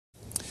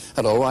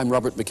Hello, I'm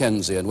Robert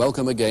Mackenzie, and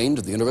welcome again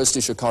to the University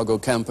of Chicago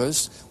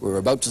campus. We're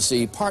about to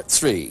see part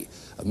 3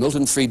 of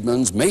Milton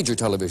Friedman's major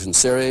television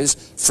series,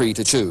 Free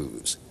to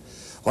Choose.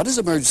 What has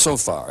emerged so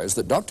far is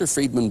that Dr.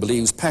 Friedman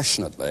believes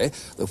passionately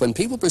that when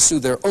people pursue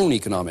their own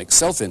economic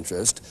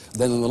self-interest,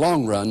 then in the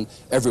long run,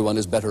 everyone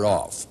is better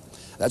off.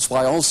 That's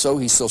why also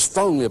he's so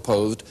strongly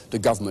opposed to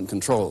government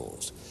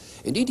controls.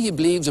 Indeed, he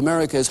believes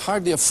America is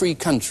hardly a free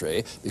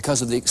country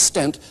because of the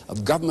extent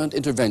of government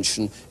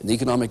intervention in the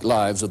economic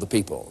lives of the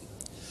people.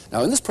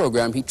 Now, in this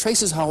program, he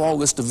traces how all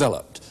this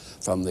developed,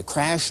 from the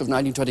crash of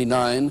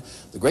 1929,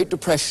 the Great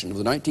Depression of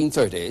the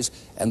 1930s,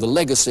 and the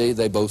legacy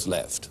they both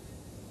left.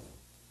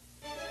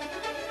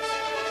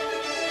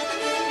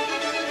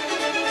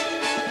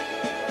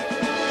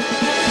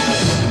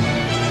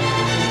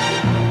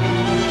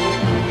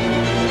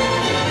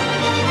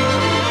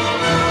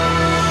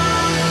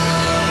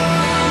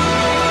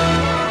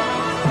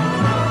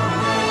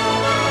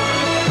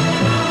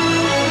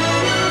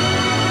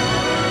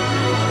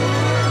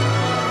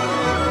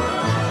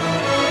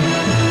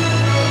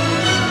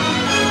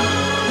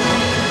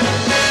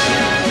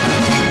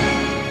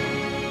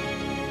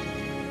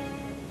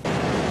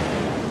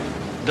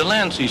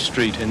 Delancey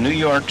Street in New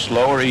York's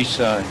Lower East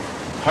Side,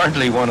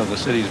 hardly one of the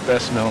city's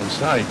best-known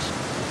sights.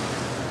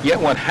 Yet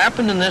what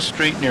happened in this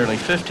street nearly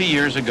 50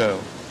 years ago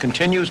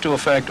continues to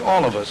affect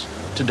all of us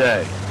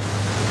today.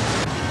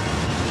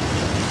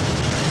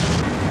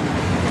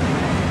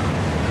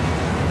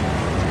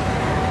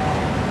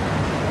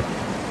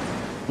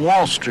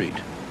 Wall Street.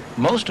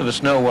 Most of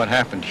us know what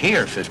happened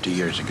here 50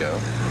 years ago.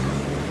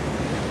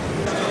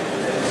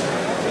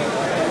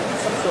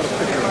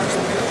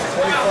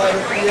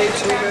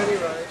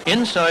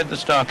 Inside the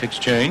stock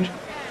exchange,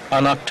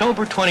 on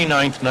October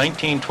 29,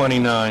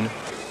 1929,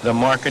 the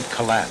market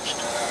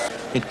collapsed.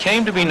 It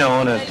came to be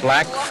known as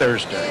Black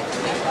Thursday.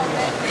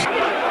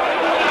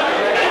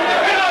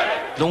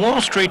 The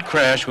Wall Street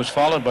crash was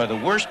followed by the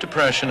worst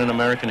depression in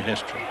American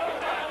history.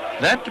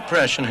 That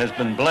depression has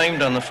been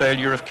blamed on the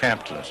failure of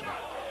capitalism.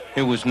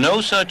 It was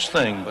no such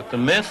thing, but the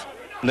myth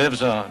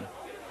lives on.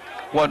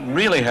 What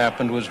really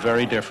happened was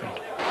very different.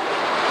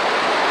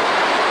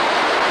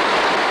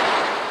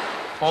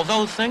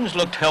 Although things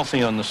looked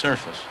healthy on the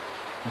surface,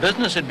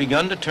 business had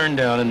begun to turn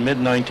down in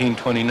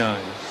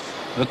mid-1929.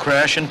 The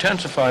crash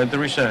intensified the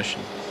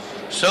recession.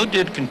 So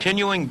did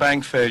continuing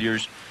bank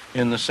failures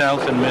in the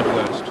South and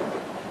Midwest.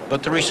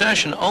 But the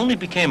recession only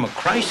became a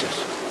crisis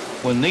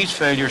when these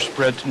failures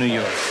spread to New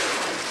York,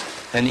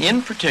 and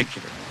in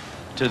particular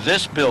to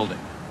this building,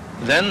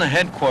 then the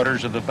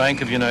headquarters of the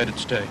Bank of the United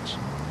States.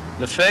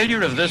 The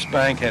failure of this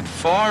bank had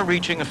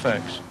far-reaching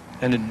effects,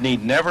 and it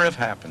need never have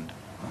happened.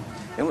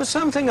 It was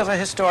something of a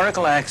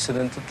historical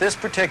accident that this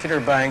particular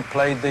bank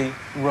played the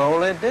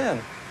role it did.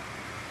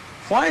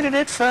 Why did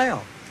it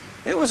fail?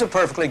 It was a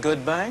perfectly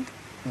good bank.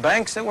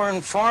 Banks that were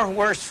in far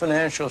worse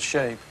financial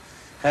shape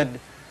had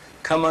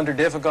come under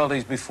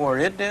difficulties before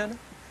it did,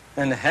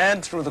 and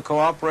had, through the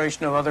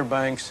cooperation of other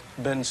banks,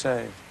 been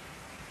saved.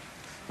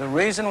 The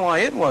reason why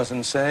it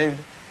wasn't saved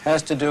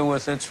has to do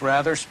with its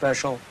rather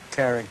special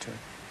character.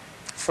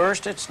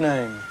 First, its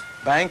name,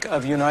 Bank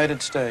of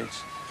United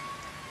States.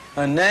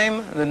 A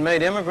name that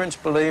made immigrants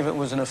believe it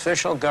was an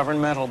official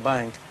governmental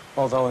bank,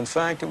 although in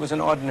fact it was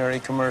an ordinary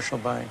commercial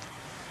bank.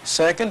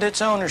 Second,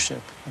 its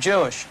ownership,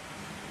 Jewish.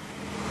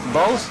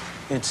 Both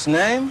its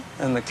name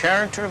and the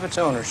character of its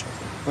ownership,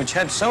 which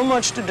had so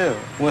much to do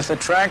with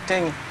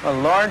attracting a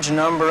large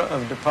number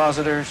of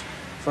depositors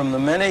from the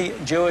many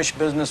Jewish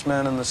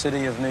businessmen in the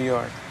city of New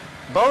York.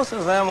 Both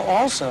of them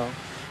also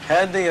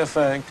had the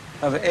effect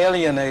of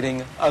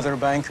alienating other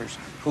bankers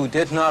who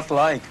did not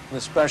like the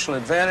special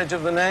advantage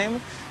of the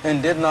name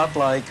and did not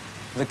like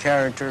the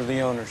character of the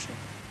ownership.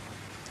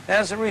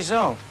 As a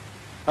result,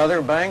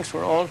 other banks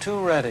were all too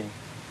ready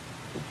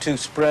to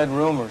spread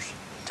rumors,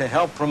 to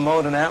help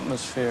promote an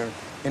atmosphere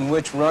in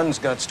which runs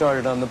got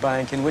started on the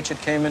bank, in which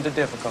it came into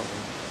difficulty.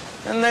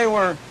 And they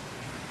were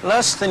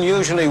less than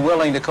usually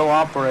willing to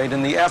cooperate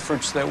in the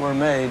efforts that were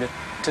made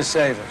to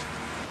save it.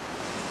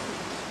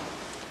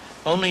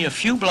 Only a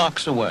few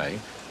blocks away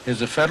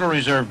is the Federal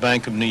Reserve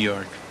Bank of New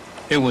York.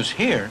 It was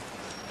here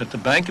that the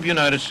Bank of the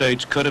United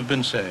States could have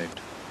been saved.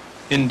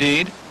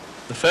 Indeed,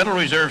 the Federal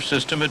Reserve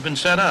System had been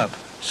set up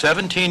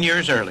 17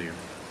 years earlier,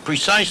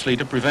 precisely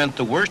to prevent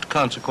the worst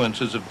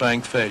consequences of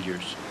bank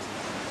failures.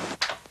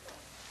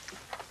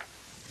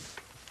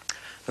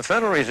 The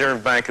Federal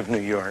Reserve Bank of New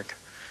York,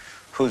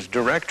 whose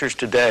directors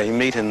today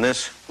meet in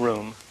this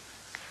room,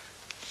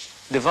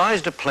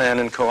 devised a plan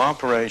in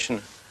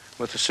cooperation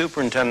with the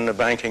superintendent of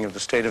banking of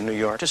the state of New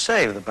York to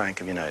save the Bank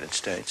of the United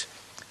States.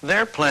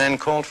 Their plan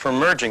called for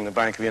merging the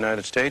Bank of the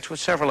United States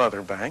with several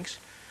other banks,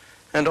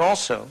 and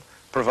also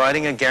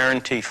providing a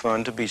guarantee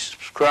fund to be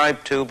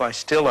subscribed to by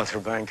still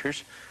other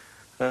bankers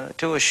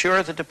to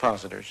assure the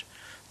depositors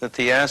that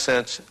the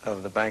assets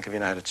of the Bank of the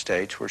United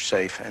States were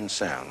safe and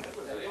sound.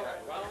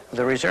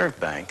 The Reserve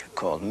Bank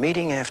called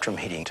meeting after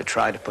meeting to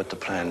try to put the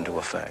plan into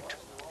effect.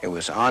 It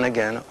was on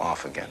again,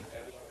 off again.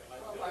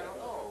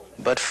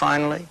 But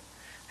finally,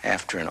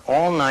 After an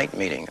all-night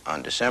meeting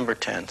on December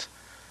 10th,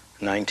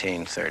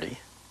 1930,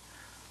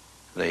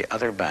 the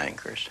other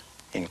bankers,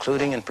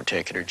 including in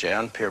particular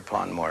John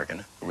Pierpont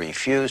Morgan,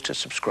 refused to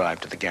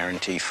subscribe to the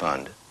guarantee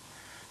fund,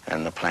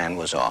 and the plan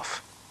was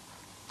off.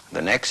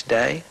 The next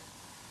day,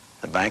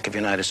 the Bank of the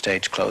United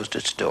States closed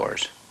its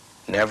doors,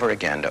 never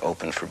again to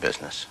open for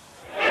business.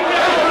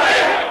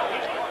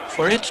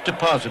 For its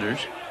depositors,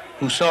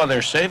 who saw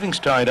their savings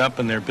tied up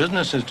and their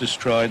businesses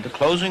destroyed, the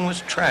closing was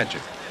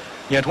tragic.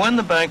 Yet when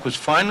the bank was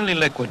finally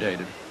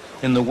liquidated,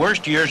 in the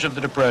worst years of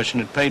the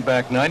Depression, it paid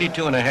back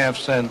 92.5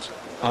 cents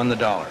on the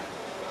dollar.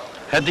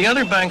 Had the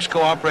other banks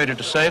cooperated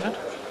to save it,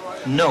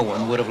 no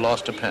one would have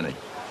lost a penny.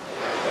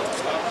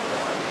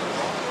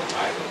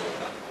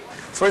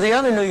 For the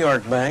other New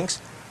York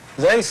banks,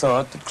 they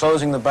thought that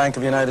closing the Bank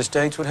of the United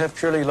States would have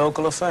purely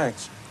local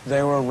effects.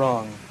 They were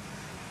wrong.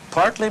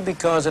 Partly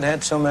because it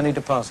had so many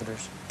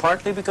depositors.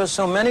 Partly because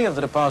so many of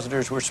the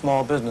depositors were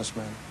small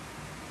businessmen.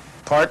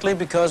 Partly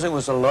because it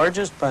was the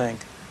largest bank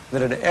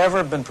that had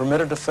ever been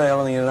permitted to fail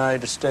in the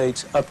United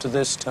States up to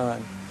this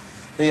time.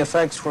 The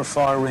effects were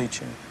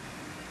far-reaching.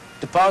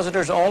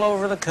 Depositors all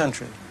over the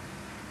country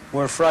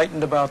were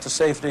frightened about the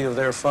safety of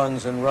their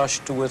funds and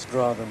rushed to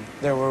withdraw them.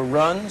 There were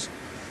runs,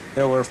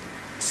 there were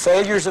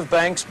failures of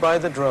banks by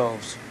the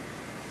droves.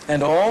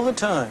 And all the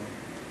time,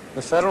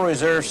 the Federal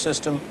Reserve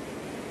System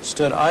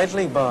stood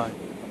idly by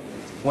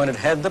when it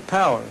had the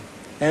power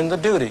and the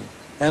duty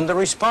and the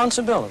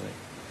responsibility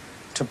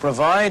to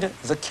provide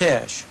the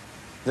cash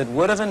that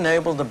would have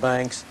enabled the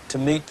banks to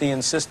meet the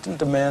insistent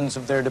demands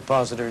of their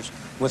depositors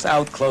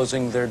without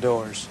closing their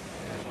doors.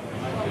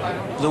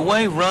 The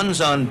way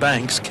runs on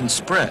banks can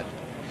spread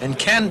and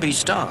can be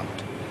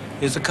stopped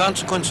is a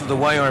consequence of the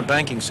way our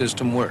banking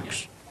system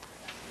works.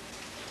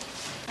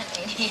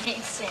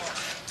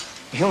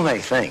 You may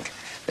think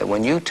that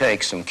when you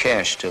take some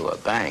cash to a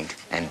bank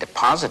and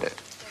deposit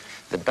it,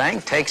 the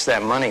bank takes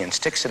that money and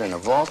sticks it in a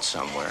vault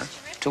somewhere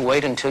to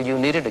wait until you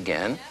need it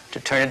again to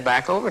turn it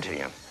back over to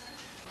you.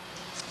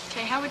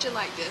 Okay, how would you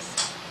like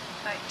this?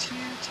 Like 2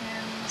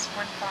 10s,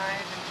 1 5,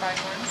 and 5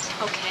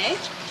 1s.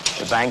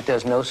 Okay. The bank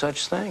does no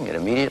such thing. It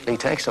immediately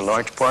takes a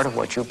large part of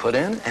what you put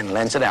in and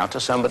lends it out to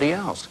somebody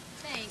else.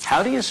 Thanks.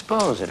 How do you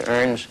suppose it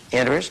earns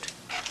interest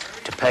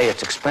to pay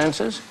its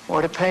expenses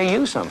or to pay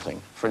you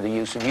something for the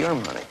use of your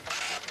money?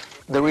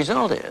 The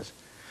result is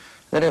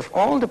that if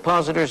all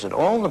depositors at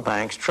all the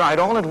banks tried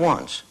all at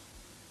once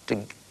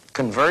to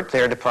convert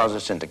their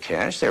deposits into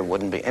cash, there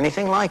wouldn't be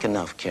anything like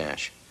enough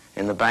cash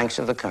in the banks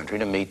of the country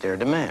to meet their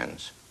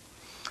demands.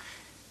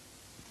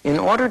 In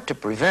order to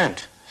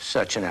prevent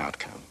such an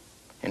outcome,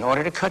 in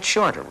order to cut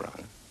short a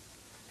run,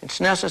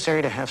 it's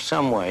necessary to have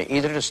some way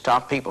either to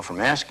stop people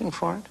from asking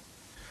for it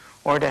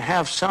or to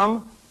have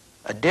some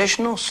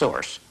additional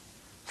source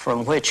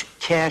from which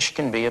cash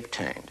can be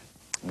obtained.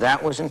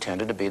 That was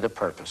intended to be the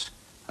purpose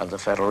of the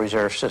Federal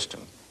Reserve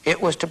System. It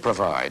was to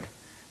provide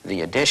the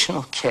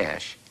additional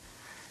cash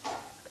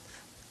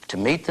to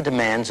meet the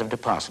demands of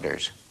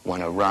depositors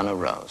when a run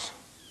arose.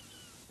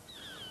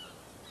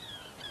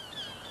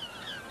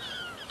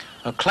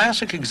 A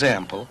classic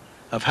example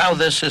of how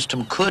this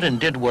system could and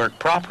did work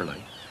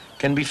properly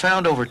can be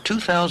found over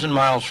 2,000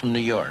 miles from New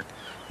York,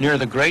 near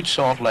the Great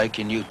Salt Lake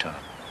in Utah.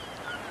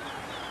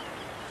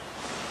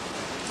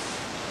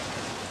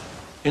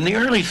 In the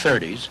early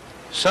 30s,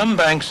 some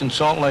banks in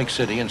Salt Lake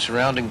City and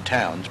surrounding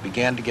towns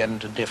began to get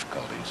into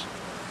difficulties.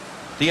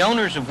 The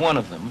owners of one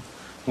of them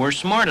were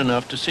smart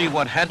enough to see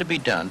what had to be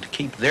done to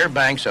keep their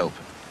banks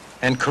open,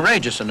 and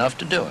courageous enough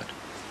to do it.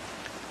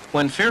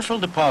 When fearful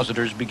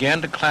depositors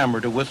began to clamor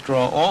to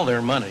withdraw all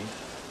their money,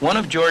 one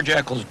of George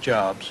Eccles'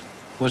 jobs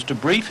was to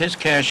brief his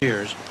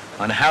cashiers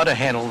on how to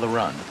handle the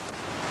run.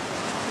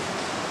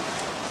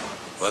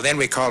 Well, then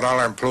we called all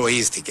our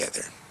employees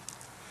together,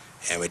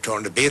 and we told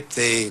them to be at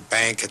the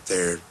bank at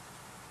their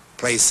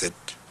place at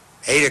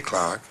 8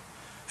 o'clock,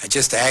 and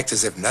just to act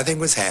as if nothing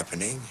was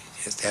happening,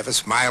 just have a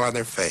smile on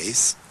their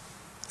face,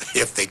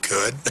 if they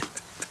could,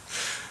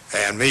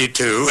 and me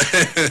too.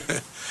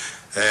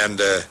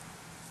 And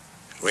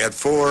we had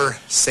 4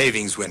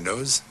 savings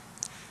windows,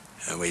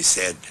 and we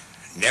said,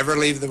 never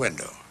leave the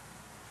window.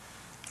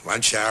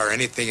 Lunch hour,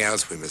 anything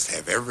else, we must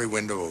have every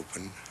window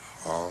open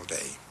all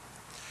day.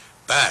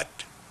 But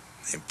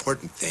the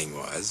important thing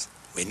was,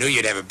 we knew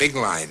you'd have a big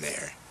line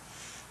there,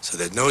 so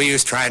there's no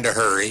use trying to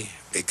hurry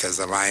because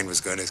the line was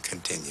going to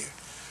continue.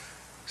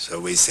 So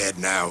we said,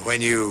 now,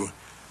 when you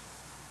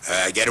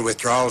get a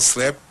withdrawal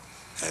slip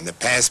and the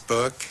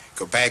passbook,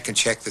 go back and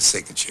check the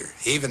signature,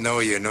 even though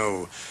you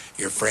know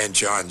your friend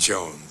John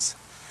Jones,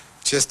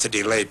 just to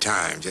delay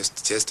time,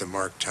 just to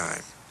mark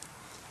time.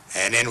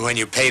 And then when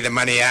you pay the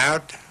money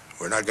out,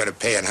 we're not going to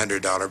pay in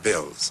 $100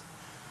 bills.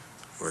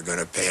 We're going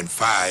to pay in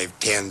 5,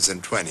 10s,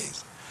 and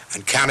 20s,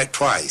 and count it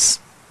twice,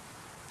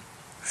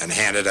 and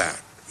hand it out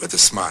with a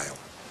smile.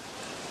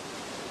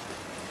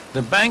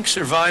 The bank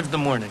survived the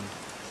morning,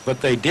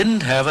 but they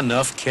didn't have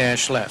enough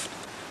cash left.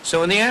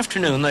 So in the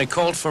afternoon, they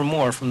called for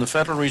more from the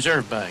Federal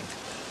Reserve Bank.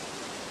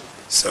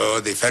 So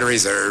the Federal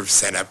Reserve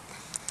sent up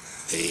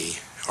the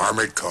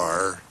armored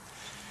car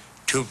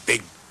 2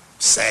 big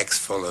sacks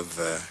full of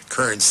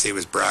currency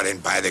was brought in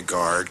by the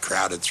guard,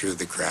 crowded through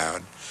the crowd.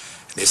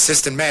 And the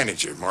assistant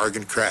manager,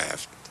 Morgan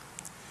Kraft,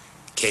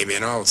 came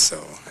in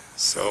also.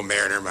 So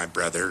Mariner, my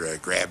brother,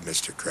 grabbed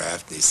Mr.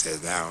 Kraft and he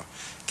said, now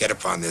get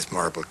up on this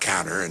marble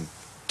counter and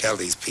tell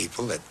these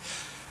people that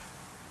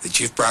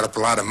you've brought up a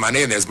lot of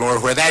money and there's more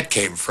where that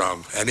came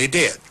from. And he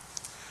did.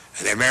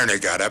 And then Mariner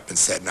got up and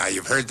said, now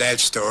you've heard that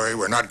story,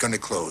 we're not going to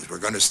close. We're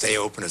going to stay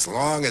open as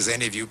long as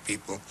any of you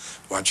people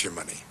want your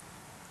money.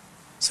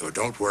 So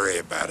don't worry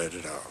about it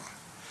at all.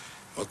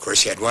 Well, of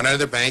course, you had one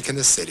other bank in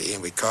the city,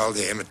 and we called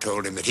him and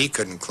told him that he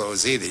couldn't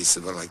close either. He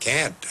said, well, I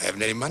can't. I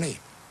haven't any money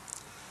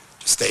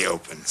to stay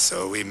open.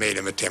 So we made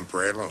him a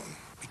temporary loan.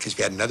 Because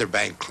we had another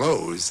bank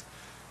close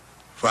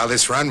while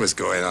this run was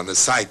going on. The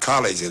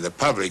psychology of the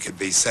public would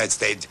be such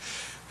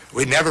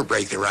we'd never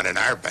break the run in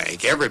our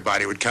bank.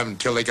 Everybody would come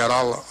until they got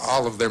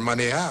all of their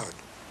money out.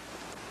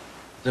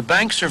 The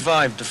bank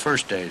survived the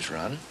first day's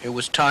run. It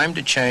was time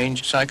to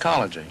change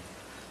psychology.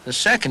 The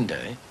second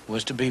day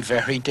was to be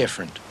very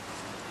different.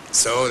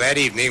 So that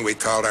evening we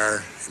called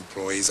our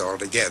employees all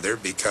together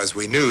because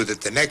we knew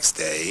that the next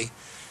day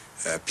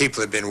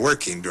people had been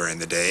working during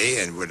the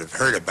day and would have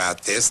heard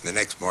about this, and the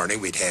next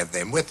morning we'd have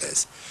them with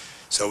us.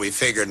 So we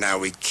figured now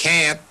we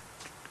can't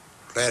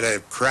let a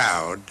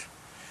crowd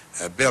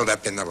build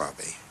up in the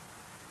lobby.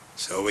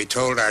 So we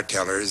told our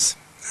tellers,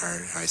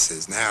 I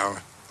says, now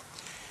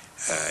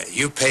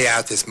you pay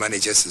out this money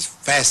just as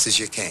fast as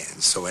you can.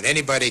 So when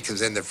anybody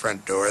comes in the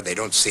front door, they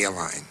don't see a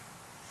line.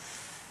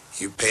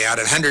 You pay out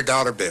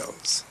 $100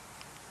 bills.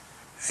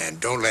 And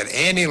don't let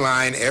any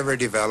line ever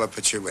develop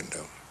at your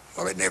window.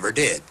 Well, it never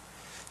did.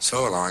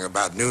 So along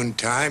about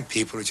noontime,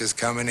 people were just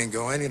coming and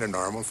going in a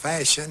normal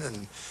fashion,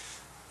 and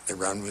the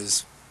run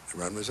was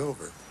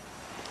over.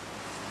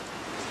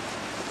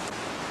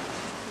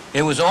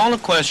 It was all a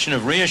question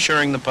of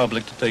reassuring the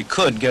public that they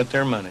could get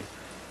their money.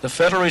 The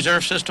Federal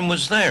Reserve System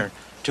was there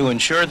to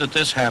ensure that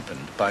this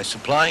happened by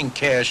supplying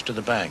cash to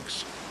the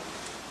banks.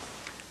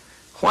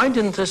 Why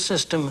didn't this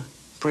system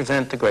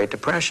prevent the Great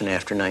Depression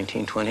after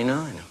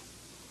 1929?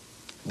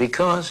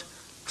 Because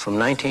from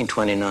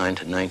 1929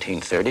 to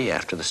 1930,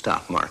 after the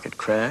stock market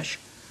crash,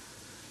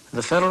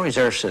 the Federal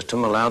Reserve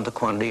System allowed the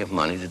quantity of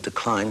money to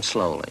decline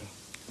slowly,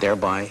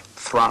 thereby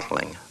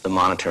throttling the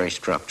monetary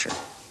structure.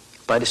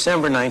 By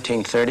December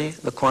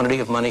 1930, the quantity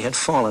of money had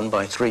fallen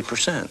by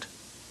 3%,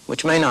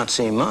 which may not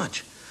seem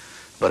much,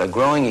 but a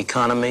growing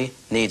economy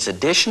needs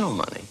additional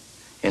money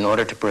in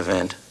order to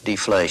prevent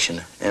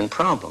deflation and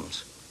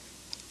problems.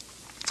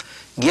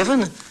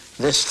 Given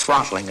this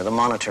throttling of the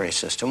monetary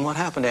system, what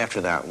happened after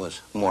that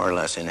was more or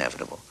less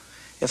inevitable.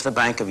 If the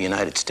Bank of the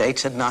United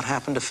States had not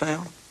happened to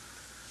fail,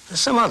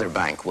 some other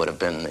bank would have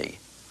been the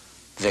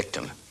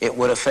victim. It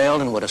would have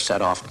failed and would have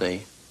set off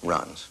the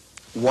runs.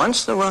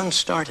 Once the runs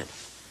started,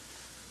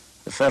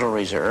 the Federal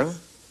Reserve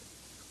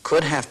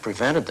could have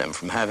prevented them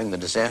from having the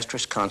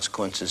disastrous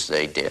consequences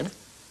they did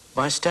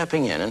by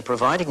stepping in and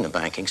providing the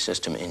banking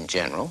system in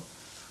general,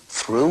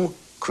 through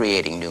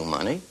creating new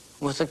money,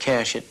 with the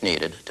cash it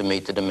needed to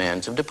meet the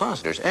demands of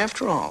depositors.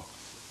 After all,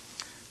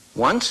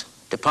 once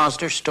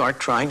depositors start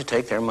trying to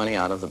take their money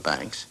out of the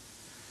banks,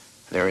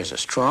 there is a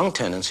strong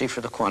tendency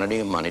for the quantity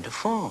of money to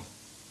fall.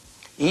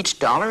 Each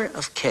dollar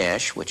of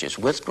cash which is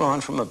withdrawn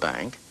from a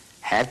bank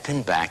had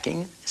been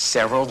backing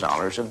several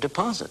dollars of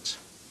deposits.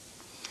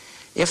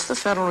 If the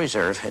Federal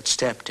Reserve had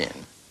stepped in,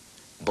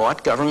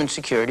 bought government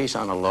securities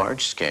on a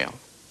large scale,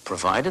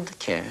 provided the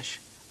cash,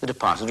 the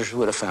depositors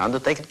would have found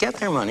that they could get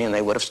their money and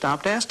they would have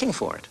stopped asking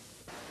for it.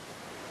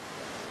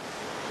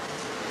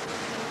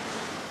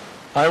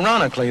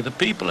 Ironically, the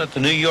people at the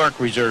New York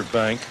Reserve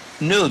Bank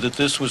knew that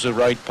this was the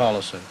right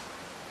policy.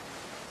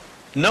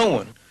 No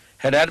one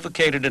had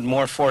advocated it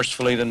more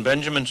forcefully than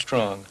Benjamin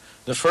Strong,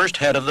 the first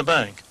head of the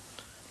bank.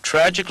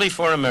 Tragically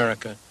for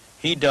America,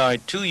 he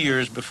died 2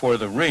 years before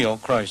the real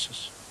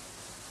crisis.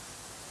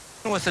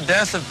 With the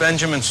death of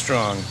Benjamin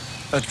Strong,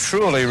 a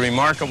truly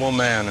remarkable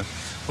man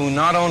who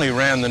not only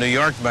ran the New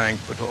York Bank,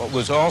 but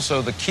was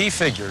also the key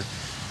figure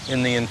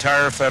in the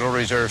entire Federal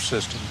Reserve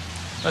System,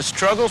 a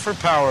struggle for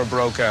power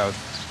broke out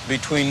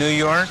between New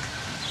York,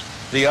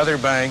 the other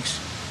banks,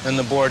 and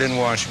the board in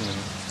Washington.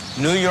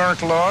 New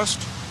York lost,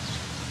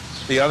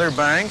 the other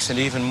banks, and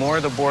even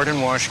more, the board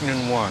in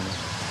Washington won.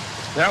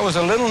 That was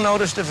a little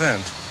noticed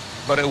event,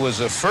 but it was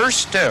the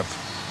first step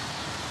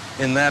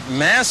in that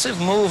massive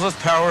move of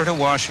power to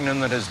Washington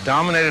that has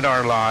dominated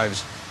our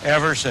lives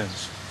ever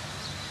since.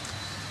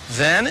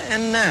 Then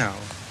and now,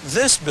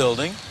 this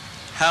building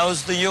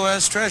housed the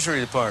U.S. Treasury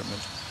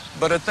Department,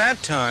 but at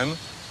that time,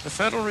 the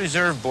Federal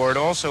Reserve Board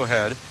also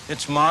had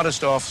its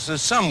modest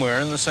offices somewhere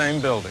in the same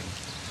building.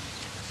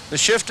 The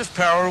shift of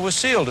power was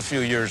sealed a few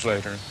years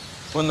later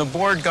when the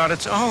board got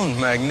its own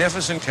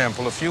magnificent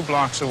temple a few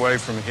blocks away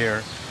from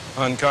here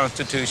on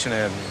Constitution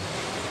Avenue.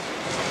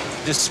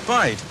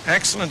 Despite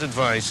excellent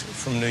advice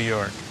from New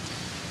York,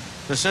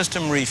 the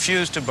system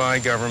refused to buy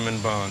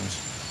government bonds,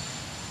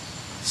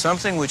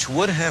 something which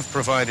would have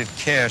provided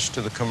cash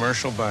to the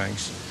commercial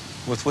banks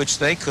with which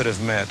they could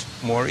have met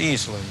more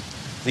easily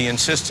the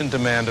insistent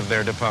demand of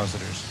their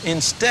depositors.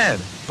 Instead,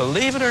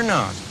 believe it or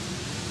not,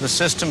 the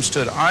system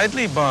stood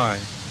idly by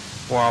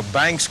while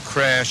banks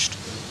crashed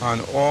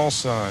on all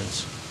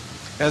sides.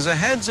 As the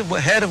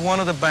head of one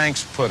of the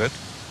banks put it,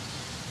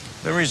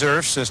 the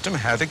reserve system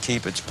had to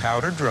keep its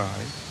powder dry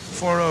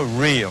for a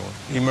real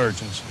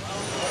emergency.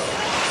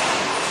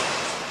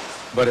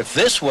 But if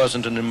this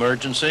wasn't an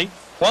emergency,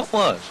 what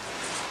was?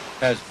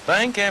 As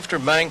bank after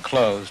bank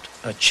closed,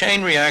 a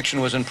chain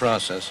reaction was in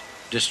process,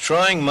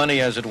 destroying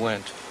money as it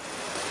went.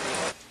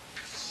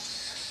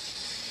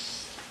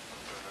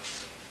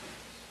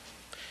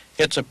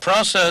 It's a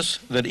process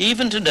that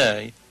even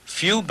today,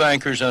 few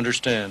bankers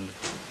understand.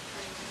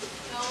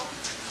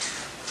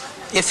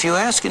 If you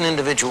ask an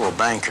individual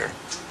banker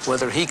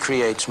whether he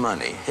creates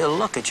money, he'll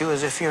look at you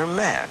as if you're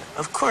mad.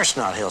 Of course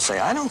not. He'll say,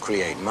 I don't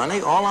create money.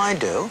 All I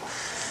do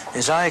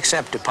is I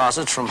accept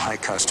deposits from my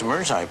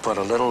customers. I put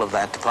a little of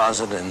that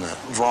deposit in the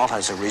vault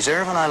as a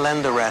reserve, and I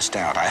lend the rest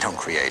out. I don't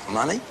create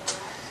money.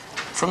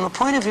 From the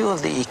point of view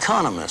of the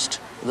economist,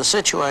 the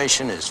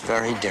situation is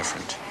very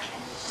different.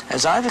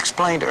 As I've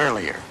explained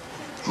earlier,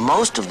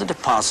 most of the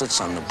deposits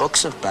on the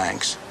books of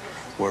banks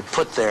were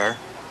put there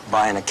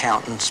by an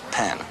accountant's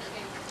pen.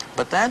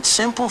 But that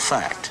simple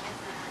fact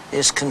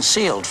is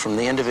concealed from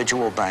the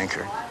individual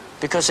banker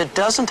because it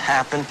doesn't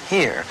happen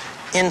here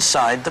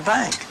inside the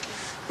bank.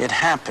 It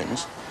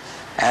happens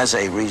as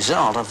a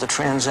result of the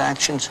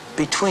transactions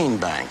between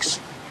banks.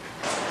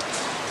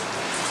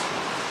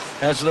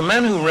 As the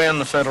men who ran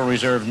the Federal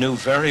Reserve knew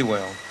very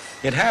well,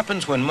 it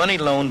happens when money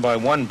loaned by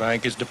one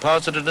bank is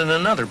deposited in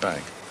another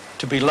bank,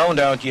 to be loaned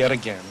out yet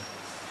again.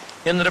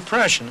 In the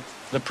Depression,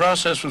 the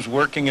process was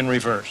working in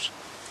reverse.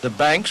 The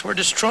banks were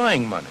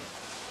destroying money.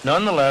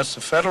 Nonetheless,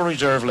 the Federal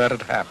Reserve let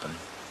it happen.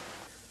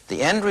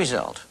 The end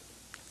result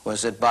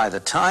was that by the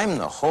time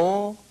the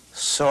whole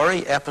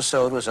sorry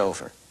episode was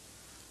over,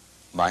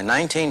 by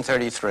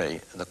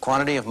 1933, the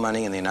quantity of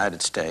money in the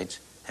United States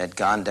had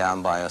gone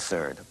down by a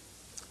third.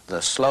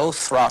 The slow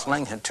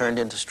throttling had turned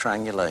into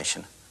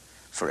strangulation.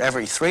 For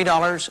every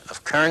 $3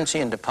 of currency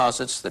and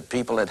deposits that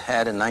people had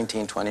had in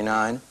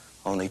 1929,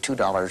 only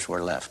 $2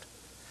 were left.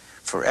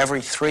 For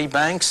every 3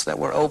 banks that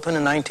were open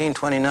in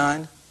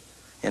 1929,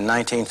 in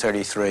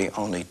 1933,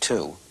 only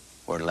 2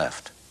 were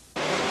left.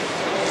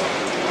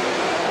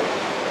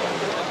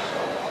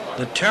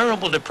 The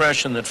terrible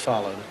depression that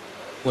followed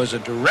was a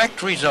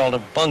direct result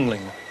of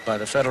bungling by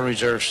the Federal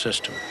Reserve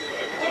System.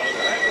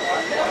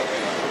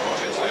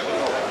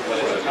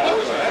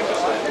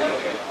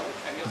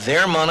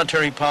 Their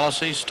monetary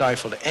policy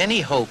stifled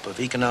any hope of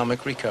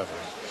economic recovery.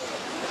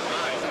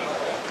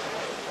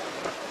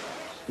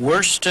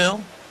 Worse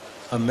still,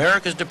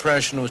 America's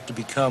depression was to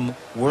become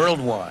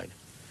worldwide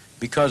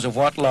because of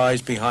what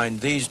lies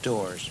behind these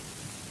doors.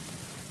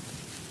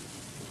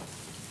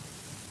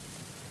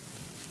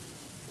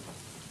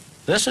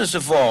 This is the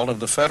vault of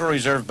the Federal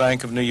Reserve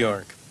Bank of New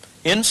York.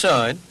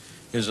 Inside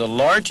is the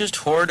largest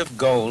hoard of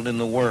gold in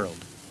the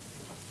world.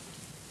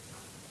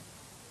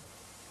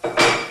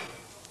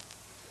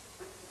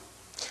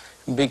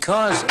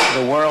 Because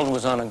the world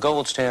was on a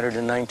gold standard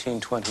in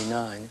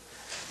 1929,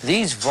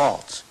 these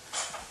vaults,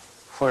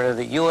 where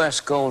the U.S.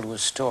 gold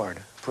was stored,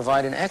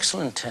 provide an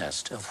excellent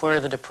test of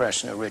where the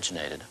Depression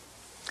originated.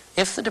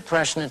 If the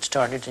Depression had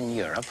started in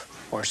Europe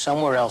or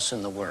somewhere else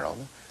in the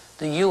world,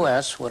 the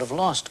U.S. would have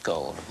lost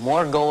gold.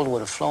 More gold would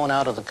have flown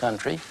out of the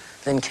country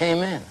than came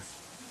in.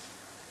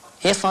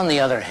 If, on the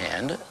other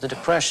hand, the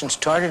Depression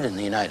started in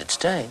the United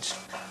States,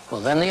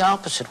 well, then the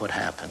opposite would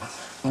happen.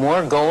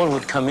 More gold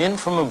would come in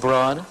from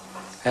abroad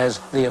as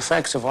the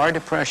effects of our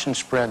depression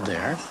spread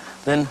there,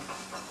 then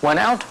went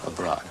out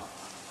abroad.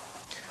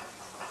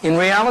 In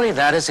reality,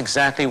 that is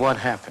exactly what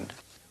happened.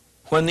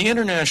 When the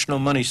international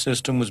money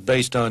system was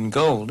based on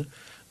gold,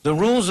 the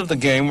rules of the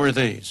game were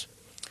these.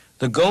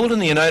 The gold in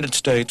the United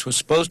States was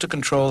supposed to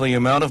control the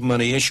amount of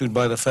money issued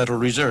by the Federal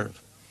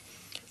Reserve.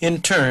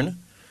 In turn,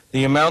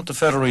 the amount the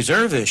Federal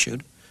Reserve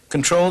issued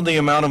controlled the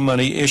amount of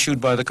money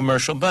issued by the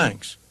commercial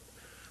banks,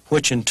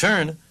 which in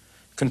turn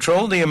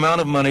controlled the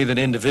amount of money that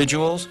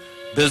individuals,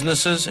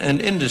 businesses,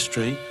 and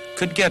industry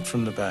could get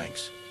from the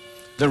banks.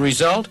 The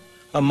result,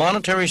 a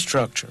monetary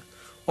structure,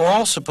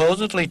 all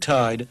supposedly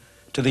tied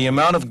to the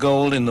amount of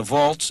gold in the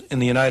vaults in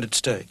the United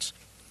States.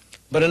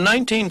 But in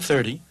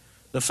 1930,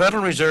 the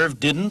Federal Reserve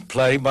didn't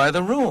play by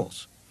the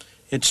rules.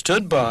 It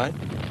stood by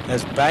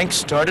as banks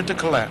started to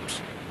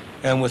collapse,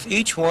 and with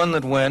each one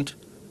that went,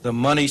 the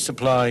money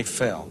supply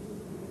fell.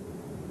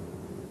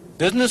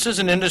 Businesses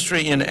and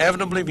industry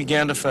inevitably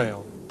began to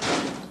fail.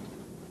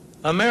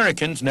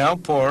 Americans, now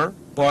poorer,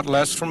 bought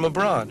less from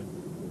abroad.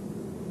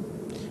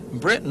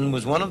 Britain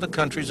was one of the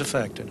countries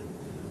affected.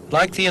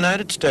 Like the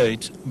United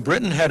States,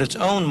 Britain had its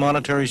own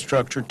monetary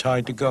structure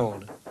tied to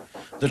gold.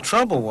 The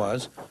trouble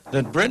was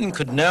that Britain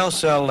could now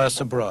sell less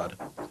abroad.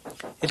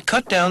 It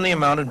cut down the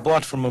amount it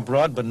bought from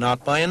abroad, but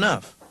not by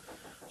enough.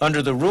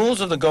 Under the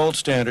rules of the gold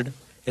standard,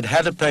 it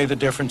had to pay the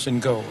difference in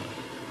gold.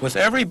 With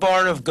every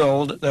bar of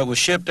gold that was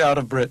shipped out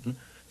of Britain,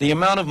 the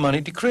amount of money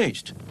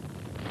decreased.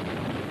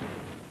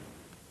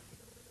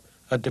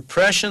 a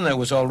depression that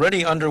was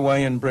already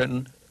underway in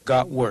Britain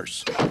got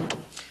worse.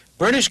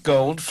 British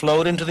gold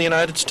flowed into the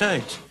United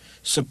States,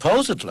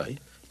 supposedly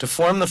to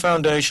form the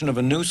foundation of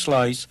a new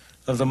slice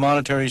of the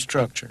monetary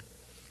structure.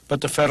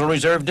 But the Federal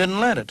Reserve didn't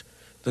let it.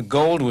 The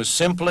gold was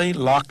simply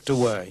locked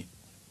away.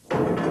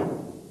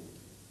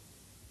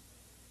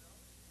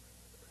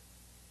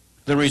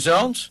 The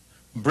results?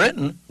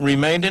 Britain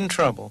remained in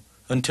trouble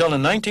until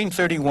in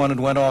 1931 it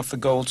went off the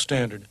gold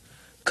standard,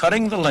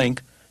 cutting the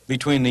link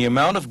between the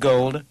amount of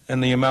gold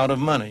and the amount of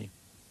money.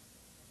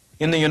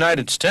 In the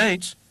United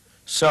States,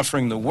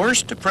 suffering the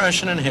worst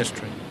depression in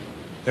history,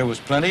 there was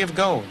plenty of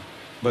gold,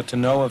 but to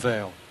no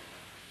avail.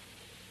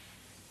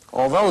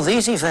 Although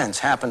these events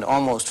happened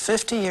almost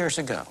 50 years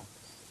ago,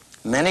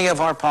 many of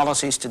our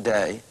policies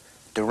today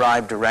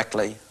derive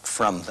directly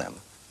from them.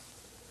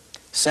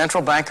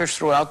 Central bankers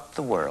throughout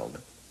the world,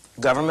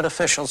 government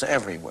officials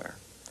everywhere,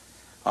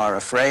 are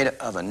afraid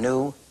of a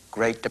new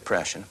Great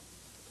Depression.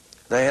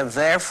 They have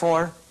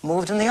therefore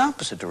moved in the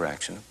opposite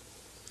direction.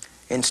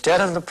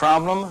 Instead of the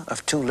problem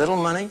of too little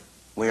money,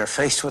 we are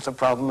faced with the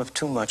problem of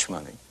too much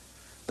money.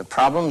 The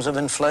problems of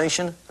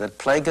inflation that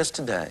plague us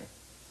today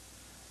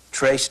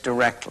trace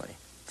directly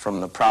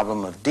from the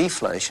problem of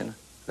deflation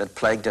that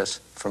plagued us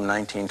from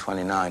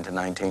 1929 to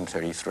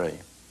 1933.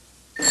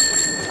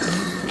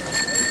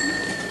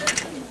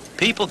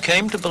 People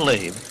came to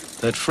believe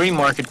that free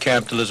market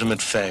capitalism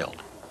had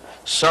failed.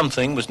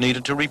 Something was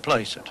needed to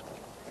replace it.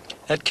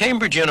 At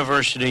Cambridge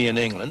University in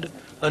England,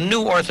 a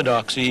new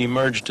orthodoxy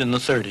emerged in the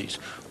 30s,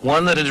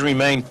 one that has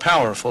remained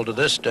powerful to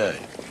this day.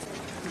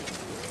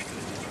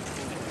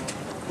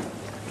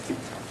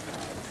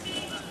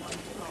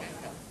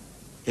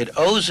 It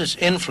owes its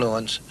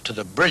influence to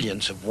the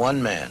brilliance of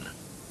one man.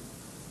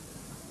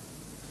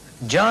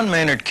 John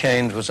Maynard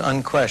Keynes was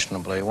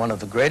unquestionably one of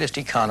the greatest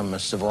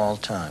economists of all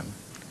time.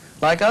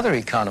 Like other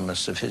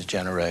economists of his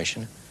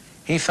generation,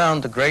 he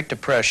found the Great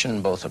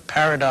Depression both a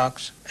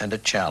paradox and a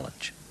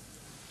challenge.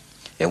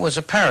 It was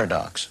a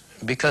paradox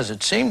because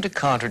it seemed to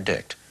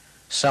contradict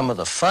some of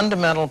the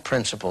fundamental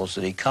principles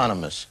that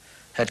economists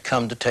had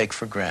come to take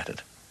for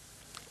granted.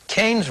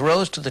 Keynes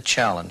rose to the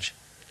challenge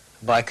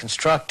by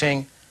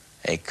constructing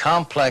a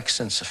complex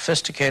and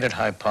sophisticated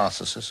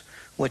hypothesis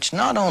which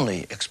not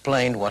only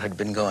explained what had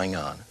been going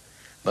on,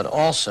 but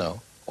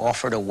also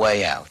offered a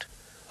way out,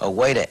 a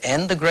way to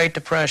end the Great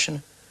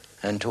Depression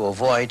and to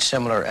avoid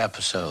similar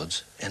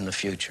episodes in the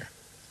future.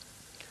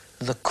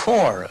 The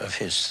core of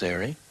his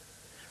theory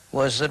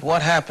was that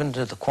what happened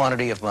to the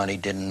quantity of money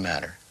didn't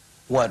matter.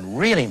 What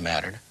really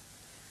mattered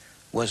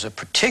was a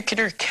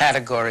particular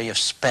category of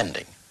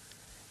spending,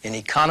 in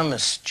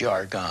economists'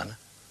 jargon,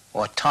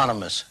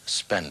 autonomous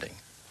spending.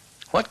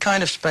 What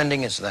kind of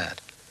spending is that?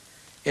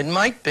 It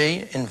might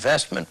be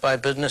investment by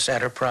business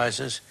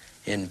enterprises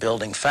in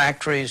building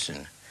factories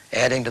and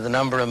adding to the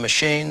number of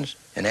machines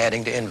and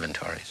adding to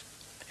inventories.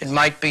 It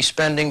might be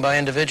spending by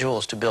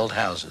individuals to build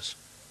houses.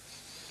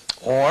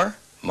 Or,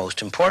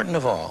 most important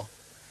of all,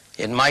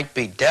 it might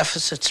be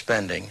deficit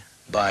spending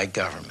by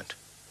government.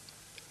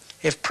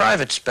 If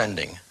private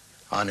spending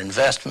on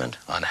investment,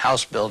 on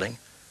house building,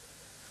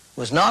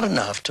 was not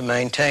enough to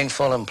maintain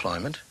full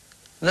employment,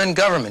 then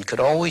government could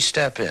always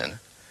step in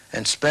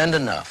and spend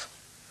enough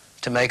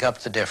to make up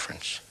the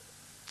difference.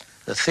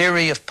 The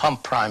theory of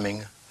pump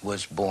priming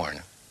was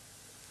born.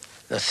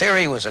 The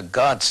theory was a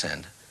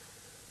godsend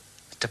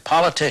to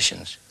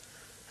politicians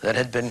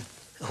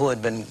who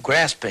had been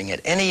grasping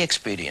at any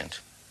expedient.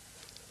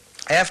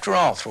 After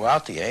all,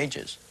 throughout the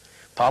ages,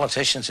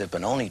 politicians have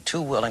been only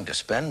too willing to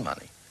spend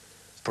money,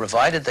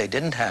 provided they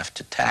didn't have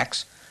to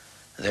tax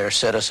their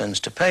citizens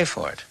to pay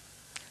for it.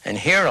 And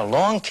here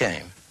along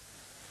came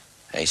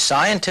a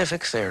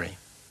scientific theory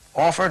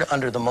offered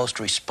under the most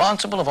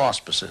responsible of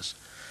auspices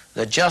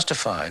that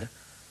justified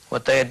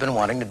what they had been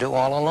wanting to do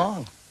all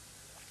along.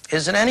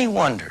 Is it any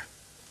wonder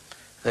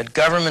that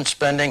government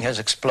spending has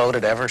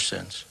exploded ever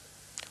since,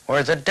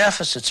 or that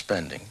deficit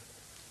spending,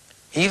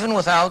 even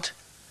without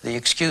the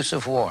excuse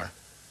of war,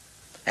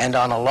 and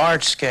on a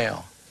large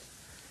scale,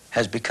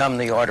 has become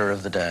the order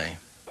of the day?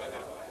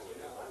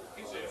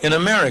 In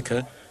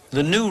America,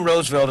 the new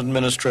Roosevelt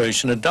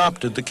administration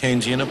adopted the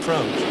Keynesian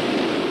approach.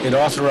 It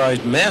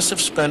authorized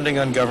massive spending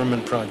on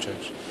government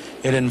projects.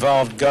 It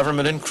involved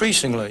government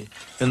increasingly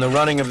in the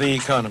running of the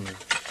economy.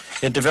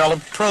 It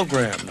developed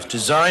programs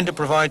designed to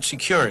provide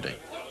security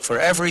for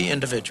every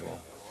individual.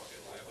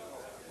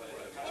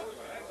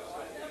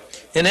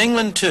 In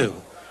England,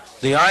 too,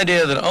 the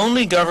idea that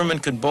only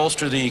government could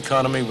bolster the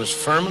economy was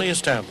firmly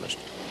established,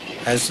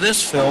 as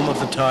this film of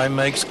the time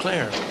makes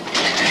clear.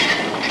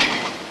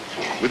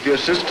 With the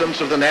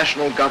assistance of the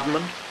national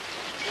government,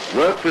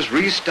 work was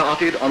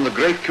restarted on the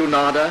Great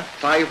Cunarder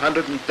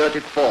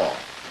 534,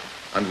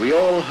 and we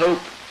all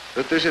hope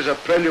that this is a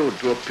prelude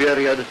to a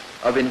period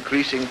of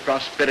increasing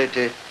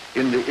prosperity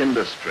in the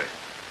industry.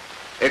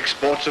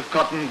 Exports of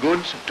cotton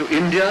goods to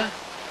India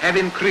have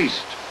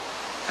increased,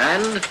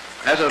 and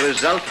as a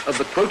result of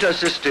the quota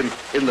system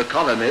in the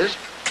colonies,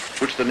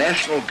 which the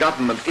national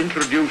government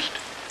introduced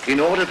in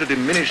order to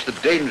diminish the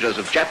dangers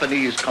of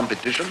Japanese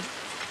competition,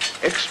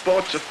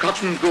 exports of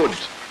cotton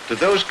goods to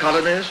those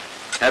colonies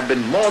have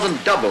been more than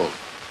doubled.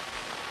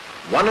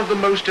 One of the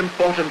most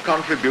important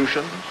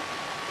contributions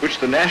which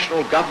the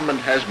national government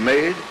has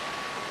made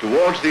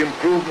towards the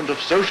improvement of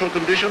social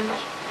conditions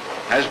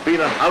has been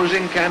a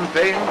housing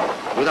campaign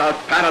without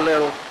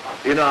parallel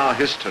in our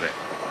history.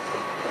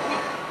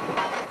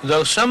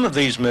 Though some of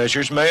these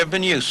measures may have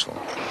been useful,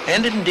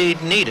 and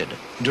indeed needed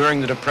during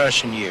the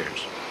Depression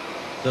years,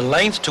 the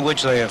lengths to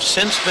which they have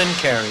since been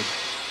carried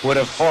would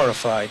have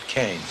horrified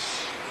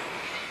Keynes.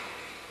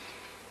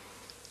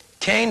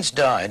 Keynes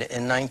died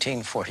in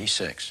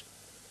 1946.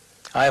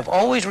 I have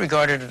always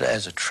regarded it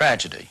as a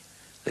tragedy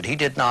that he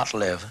did not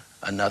live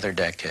another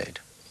decade.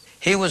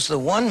 He was the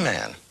one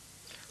man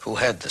who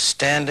had the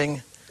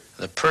standing,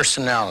 the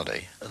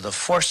personality, the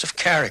force of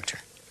character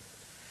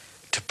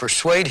to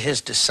persuade his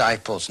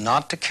disciples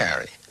not to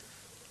carry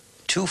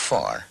too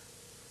far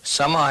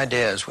some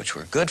ideas which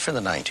were good for the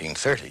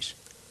 1930s,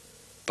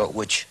 but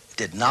which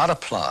did not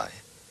apply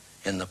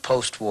in the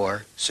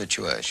post-war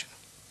situation.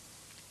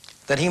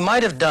 That he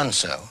might have done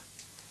so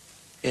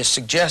is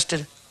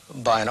suggested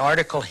by an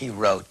article he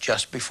wrote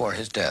just before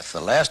his death,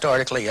 the last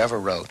article he ever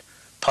wrote,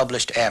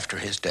 published after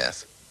his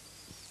death.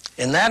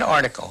 In that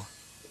article,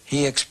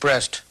 he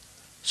expressed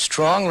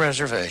strong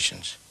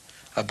reservations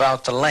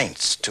about the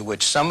lengths to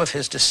which some of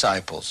his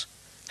disciples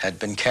had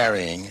been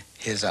carrying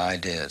his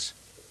ideas.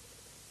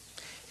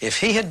 If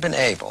he had been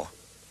able,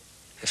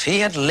 if he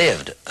had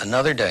lived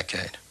another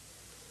decade,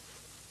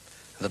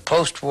 the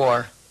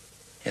post-war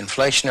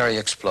inflationary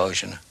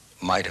explosion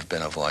might have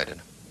been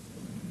avoided.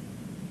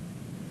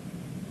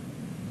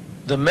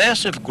 The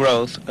massive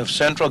growth of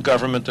central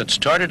government that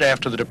started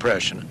after the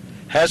Depression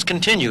has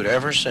continued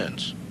ever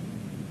since.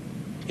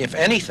 If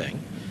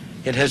anything,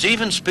 it has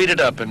even speeded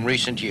up in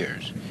recent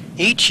years.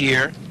 Each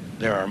year,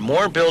 there are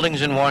more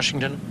buildings in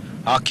Washington,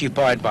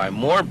 occupied by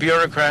more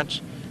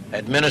bureaucrats,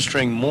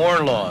 administering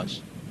more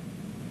laws.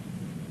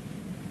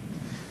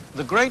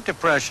 The Great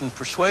Depression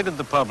persuaded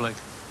the public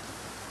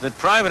that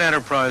private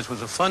enterprise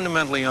was a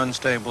fundamentally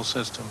unstable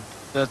system,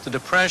 that the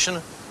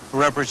Depression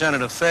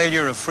represented a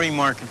failure of free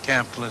market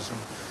capitalism,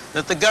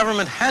 that the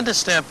government had to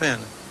step in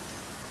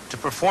to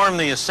perform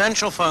the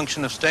essential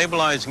function of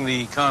stabilizing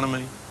the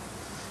economy,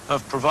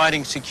 of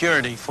providing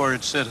security for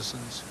its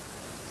citizens.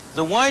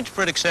 The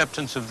widespread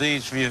acceptance of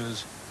these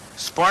views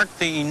sparked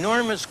the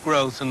enormous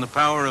growth in the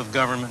power of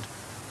government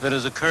that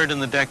has occurred in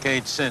the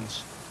decades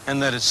since,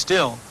 and that is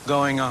still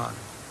going on.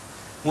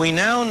 We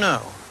now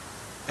know,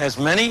 as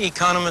many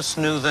economists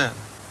knew then,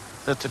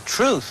 that the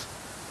truth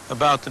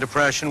about the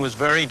Depression was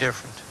very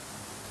different.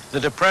 The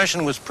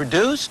Depression was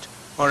produced,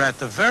 or at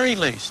the very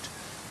least,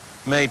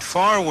 made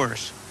far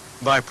worse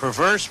by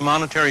perverse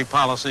monetary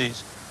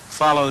policies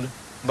followed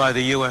by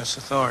the U.S.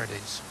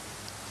 authorities.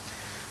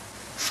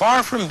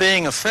 Far from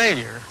being a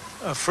failure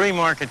of free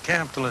market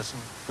capitalism,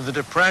 the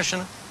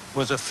Depression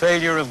was a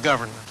failure of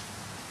government.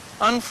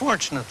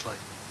 Unfortunately,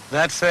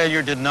 that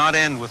failure did not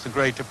end with the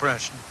Great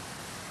Depression.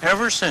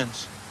 Ever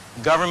since,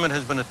 government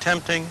has been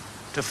attempting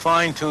to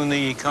fine-tune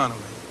the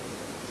economy.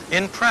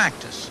 In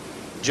practice,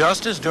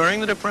 just as during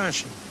the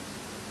Depression,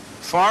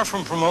 far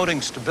from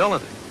promoting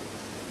stability,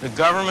 the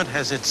government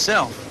has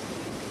itself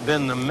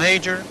been the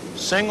major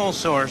single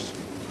source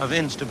of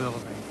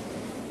instability.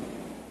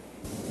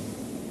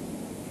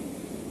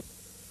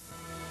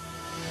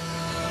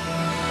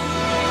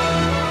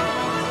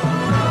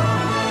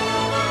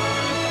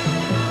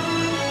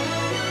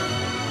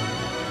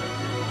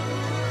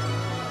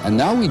 And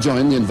now we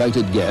join the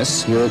invited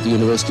guests here at the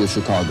University of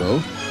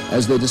Chicago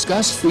as they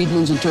discuss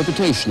Friedman's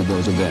interpretation of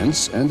those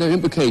events and their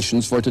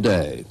implications for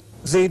today.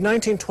 The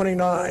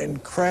 1929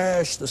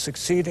 crash, the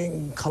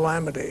succeeding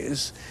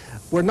calamities,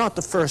 were not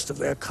the first of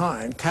their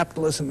kind.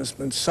 Capitalism has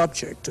been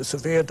subject to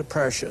severe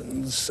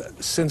depressions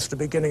since the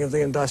beginning of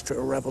the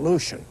Industrial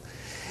Revolution.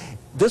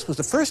 This was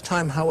the first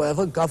time,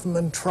 however,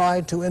 government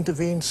tried to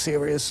intervene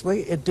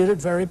seriously. It did it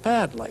very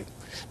badly.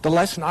 The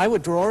lesson I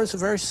would draw is a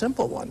very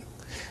simple one.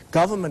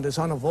 Government is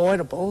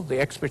unavoidable. The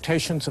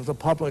expectations of the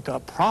public are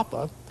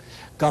proper.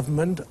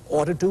 Government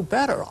ought to do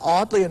better.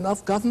 Oddly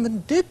enough,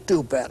 government did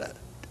do better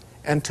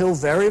until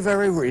very,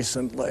 very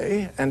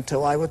recently,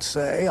 until I would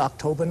say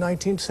October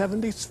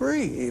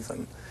 1973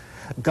 even.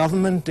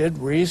 Government did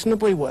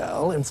reasonably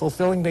well in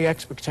fulfilling the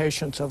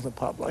expectations of the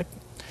public.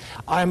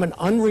 I'm an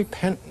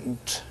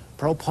unrepentant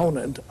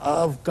proponent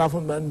of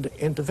government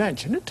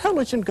intervention,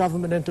 intelligent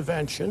government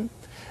intervention,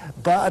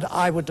 but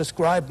I would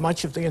describe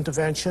much of the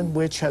intervention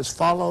which has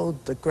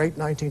followed the great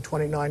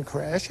 1929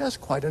 crash as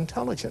quite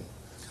intelligent.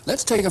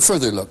 Let's take a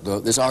further look, though,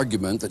 at this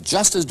argument that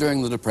just as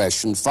during the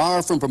Depression,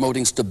 far from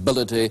promoting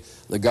stability,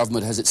 the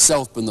government has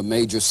itself been the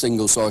major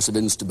single source of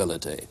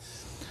instability.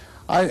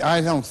 I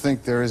don't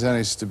think there is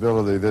any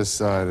stability this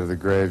side of the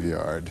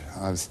graveyard.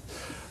 I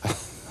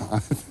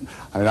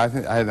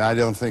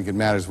don't think it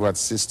matters what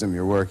system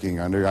you're working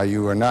under.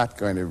 You are not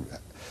going to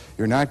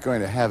You're not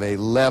going to have a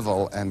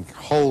level and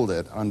hold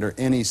it under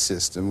any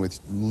system with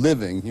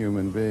living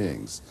human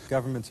beings.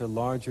 Governments are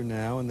larger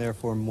now and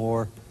therefore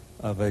more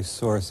of a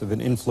source of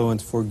an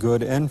influence for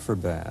good and for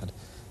bad.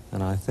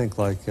 And I think,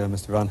 like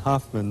Mr. von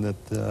Hoffman,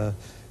 that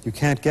you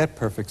can't get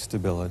perfect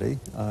stability.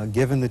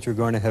 Given that you're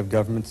going to have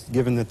governments,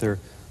 given that they're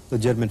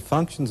legitimate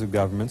functions of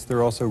governments, there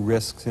are also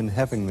risks in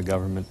having the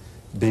government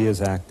be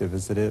as active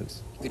as it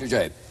is. Peter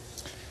J.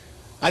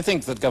 I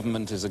think that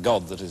government is a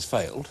god that has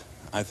failed.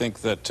 I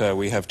think that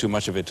we have too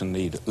much of it and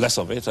need less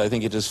of it. I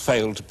think it has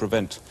failed to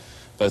prevent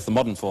both the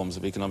modern forms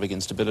of economic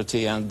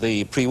instability and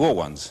the pre-war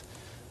ones.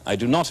 I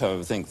do not,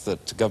 however, think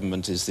that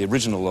government is the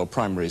original or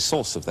primary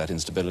source of that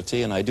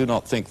instability, and I do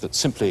not think that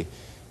simply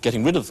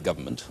getting rid of the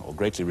government, or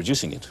greatly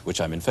reducing it, which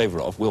I'm in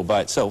favor of, will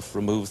by itself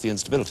remove the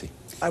instability.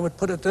 I would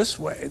put it this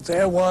way.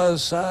 There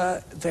was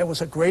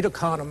a great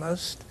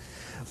economist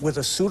with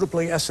a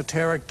suitably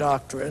esoteric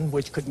doctrine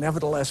which could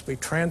nevertheless be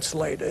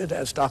translated,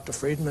 as Dr.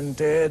 Friedman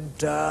did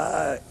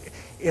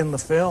in the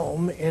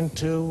film,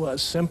 into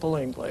simple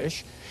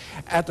English,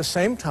 at the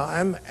same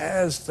time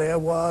as there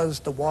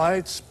was the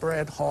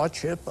widespread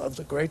hardship of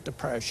the Great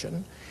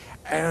Depression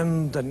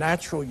and the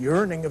natural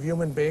yearning of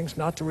human beings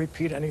not to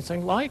repeat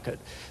anything like it.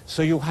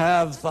 So you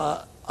have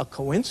a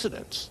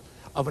coincidence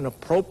of an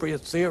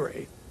appropriate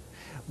theory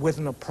with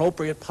an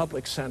appropriate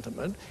public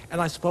sentiment,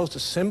 and I suppose the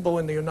symbol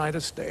in the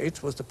United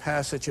States was the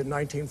passage in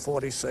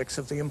 1946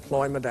 of the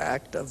Employment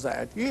Act of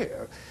that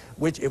year,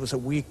 which it was a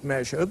weak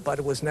measure, but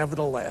it was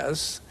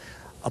nevertheless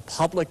a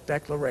public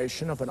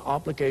declaration of an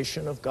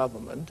obligation of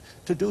government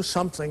to do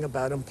something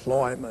about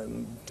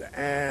employment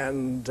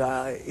and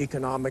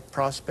economic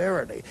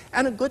prosperity,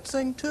 and a good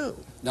thing too.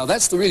 Now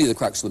that's really the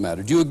crux of the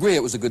matter. Do you agree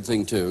it was a good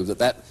thing too,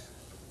 that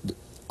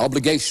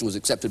obligation was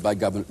accepted by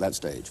government at that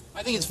stage?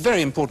 I think it's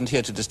very important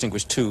here to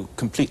distinguish two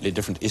completely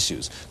different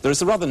issues. There is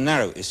the rather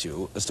narrow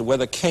issue as to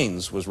whether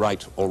Keynes was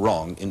right or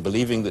wrong in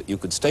believing that you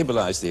could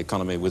stabilize the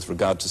economy with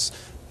regard to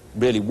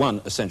really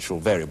one essential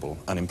variable,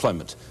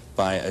 unemployment,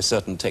 by a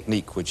certain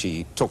technique which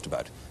he talked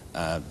about.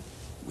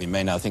 We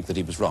may now think that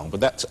he was wrong, but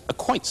that's a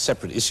quite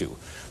separate issue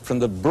from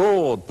the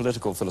broad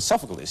political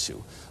philosophical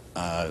issue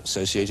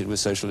associated with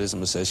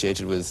socialism,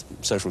 associated with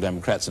social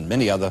democrats and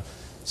many other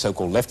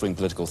so-called left-wing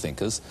political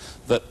thinkers,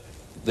 that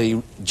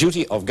the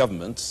duty of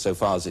government, so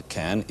far as it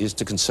can, is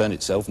to concern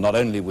itself not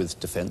only with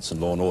defense and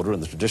law and order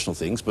and the traditional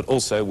things, but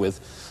also with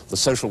the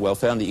social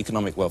welfare and the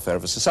economic welfare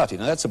of a society.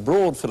 Now that's a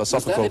broad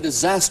philosophical... Was that a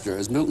disaster,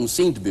 as Milton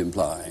seemed to be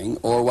implying,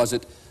 or was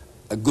it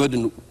a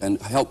good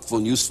and helpful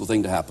and useful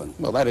thing to happen?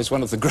 Well, that is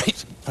one of the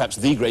great, perhaps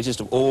the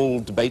greatest of all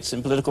debates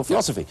in political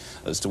philosophy,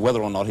 as to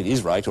whether or not it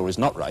is right or is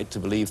not right to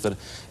believe that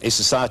a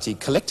society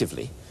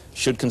collectively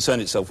should concern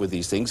itself with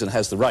these things and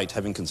has the right,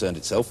 having concerned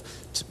itself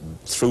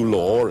through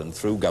law and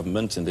through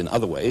government and in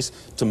other ways,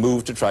 to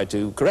move to try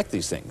to correct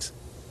these things.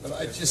 But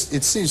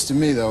it seems to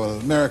me, though,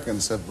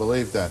 Americans have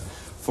believed that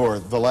for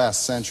the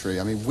last century.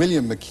 I mean,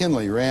 William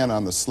McKinley ran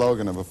on the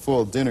slogan of a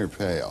full dinner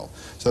pail,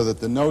 so that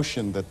the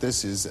notion that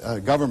this is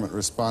a government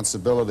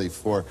responsibility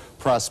for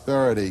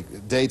prosperity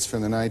dates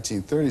from the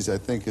 1930s, I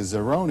think, is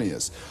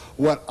erroneous.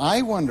 What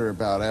I wonder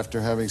about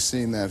after having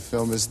seen that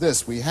film is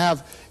this. We have,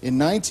 in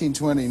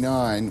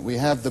 1929, we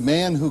have the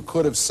man who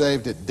could have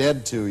saved it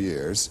dead 2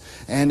 years,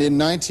 and in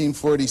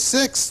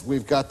 1946,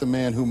 we've got the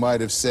man who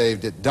might have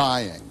saved it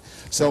dying.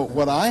 So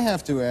what I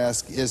have to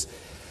ask is,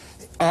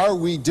 are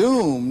we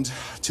doomed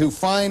to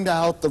find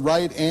out the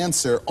right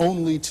answer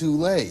only too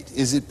late?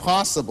 Is it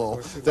possible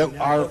that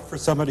our... For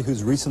somebody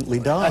who's recently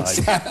died.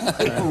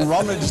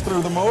 Rummage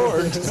through the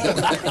morgue.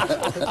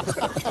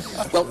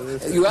 Well,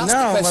 you asked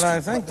No, but I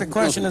think the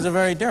question is a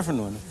very different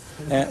one.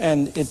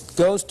 And it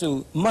goes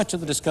to much of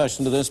the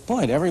discussion to this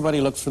point. Everybody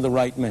looks for the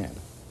right man.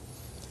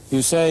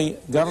 You say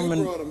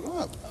government... Well, you brought him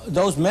up.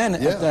 Those men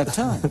at that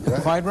time,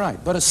 quite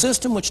right. But a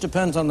system which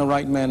depends on the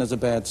right man is a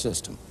bad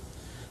system.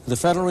 The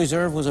Federal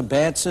Reserve was a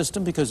bad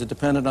system because it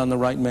depended on the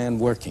right man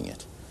working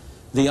it.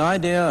 The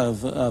idea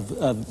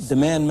of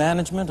demand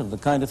management, of the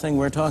kind of thing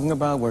we're talking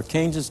about, where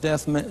Keynes's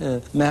death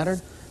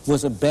mattered,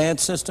 was a bad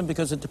system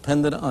because it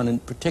depended on a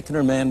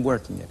particular man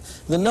working it.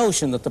 The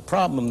notion that the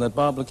problem that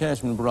Bob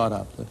Cashman brought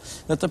up,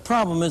 that the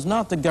problem is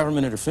not that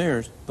government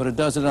interferes, but it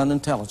does it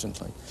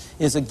unintelligently,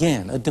 is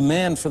again a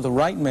demand for the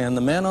right man,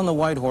 the man on the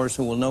white horse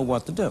who will know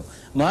what to do.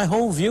 My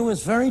whole view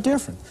is very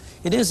different.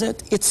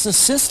 It's the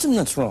system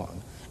that's wrong.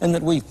 And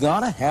that we've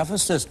got to have a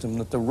system,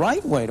 that the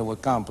right way to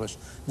accomplish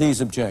these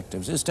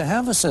objectives is to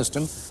have a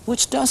system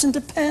which doesn't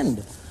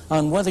depend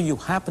on whether you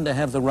happen to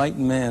have the right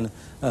man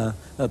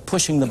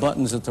pushing the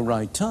buttons at the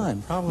right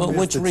time, but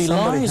which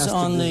relies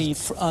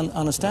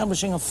on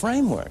establishing a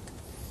framework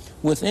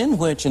within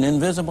which an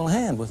invisible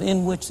hand,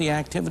 within which the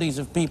activities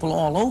of people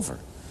all over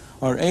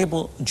are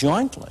able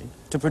jointly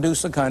to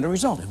produce the kind of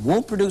result. It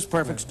won't produce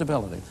perfect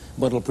stability,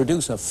 but it'll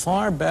produce a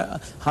far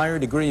higher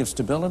degree of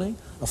stability,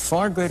 a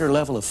far greater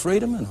level of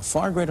freedom, and a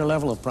far greater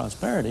level of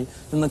prosperity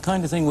than the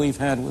kind of thing we've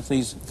had with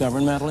these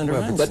governmental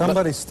interventions. But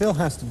somebody still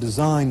has to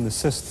design the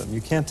system.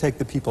 You can't take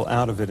the people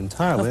out of it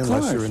entirely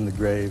unless you're in the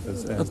grave,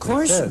 as of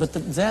course, but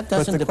that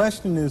doesn't... But the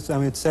question is, I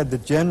mean, it said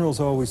that generals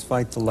always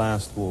fight the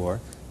last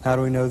war. How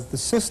do we know that the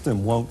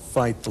system won't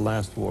fight the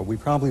last war? We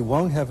probably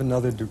won't have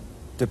another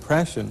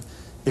depression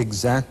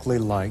exactly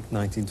like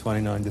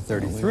 1929 to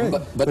 33.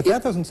 But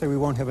that doesn't say we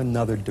won't have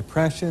another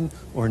depression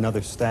or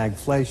another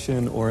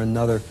stagflation or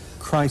another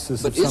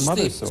crisis of some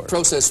other sort. But is the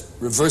process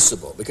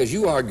reversible? Because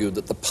you argued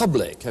that the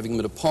public, having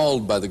been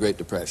appalled by the Great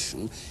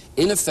Depression,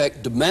 in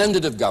effect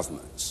demanded of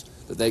governments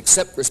that they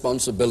accept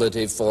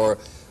responsibility for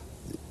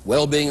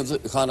well-being of the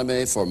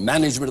economy, for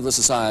management of the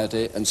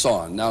society, and so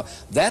on. Now,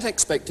 that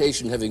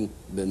expectation having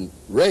been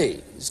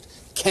raised,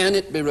 can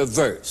it be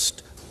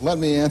reversed? Let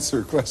me answer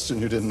a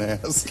question you didn't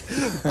ask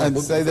and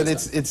say that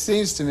it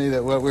seems to me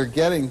that what we're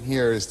getting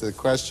here is the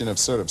question of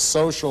sort of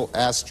social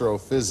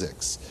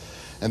astrophysics.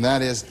 And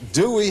that is,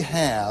 do we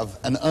have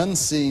an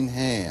unseen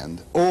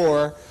hand,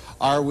 or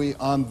are we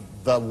on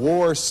the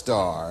war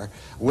star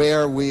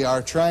where we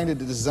are trying to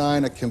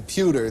design a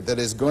computer that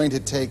is going to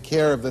take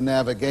care of the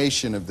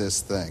navigation of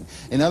this thing?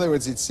 In other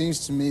words, it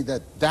seems to me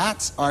that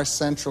that's our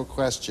central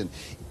question.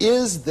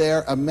 Is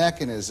there a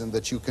mechanism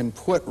that you can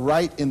put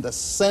right in the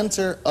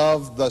center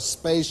of the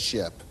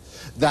spaceship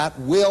that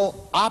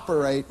will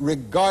operate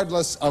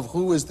regardless of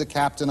who is the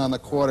captain on the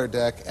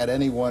quarterdeck at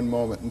any one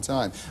moment in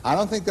time? I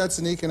don't think that's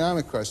an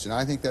economic question.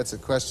 I think that's a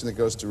question that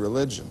goes to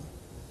religion.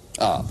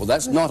 Ah, well,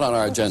 that's not on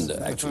our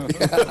agenda, actually.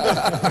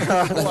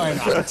 Why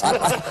not?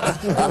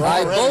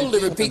 I boldly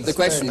repeat the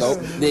question, though.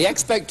 The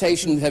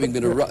expectation having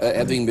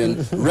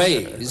been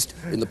raised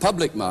in the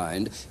public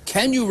mind,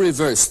 can you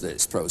reverse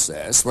this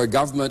process where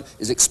government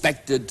is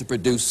expected to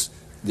produce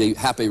the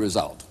happy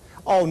result?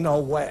 Oh, no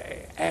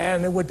way.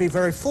 And it would be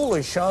very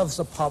foolish of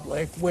the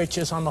public, which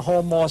is on the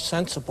whole more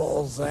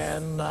sensible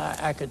than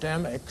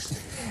academics,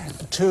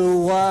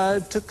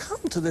 to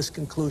come to this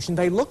conclusion.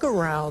 They look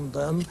around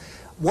them.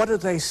 What do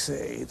they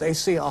see? They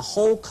see a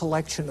whole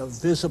collection of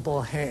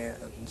visible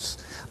hands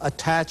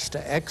attached to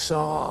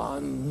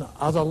Exxon,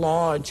 other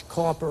large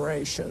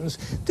corporations.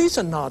 These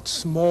are not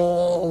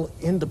small,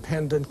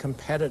 independent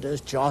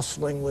competitors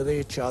jostling with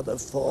each other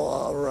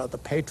for the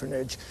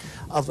patronage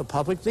of the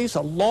public. These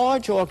are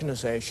large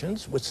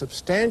organizations with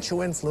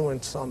substantial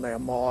influence on their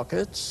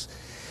markets.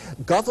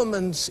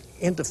 Government's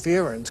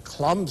interference,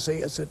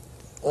 clumsy as it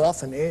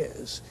often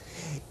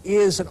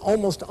is an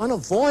almost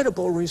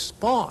unavoidable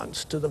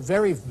response to the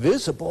very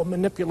visible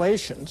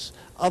manipulations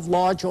of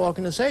large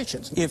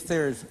organizations. If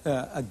there's,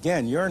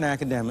 again, you're an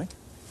academic.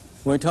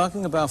 We're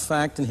talking about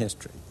fact and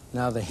history.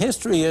 Now, the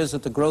history is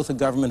that the growth of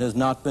government has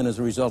not been as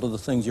a result of the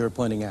things you're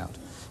pointing out.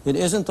 It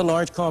isn't the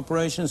large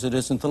corporations, it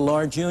isn't the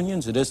large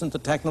unions, it isn't the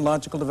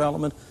technological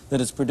development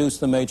that has produced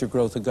the major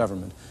growth of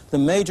government. The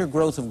major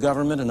growth of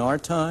government in our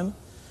time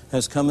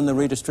has come in the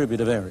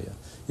redistributive area.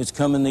 It's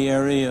come in the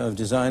area of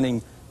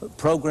designing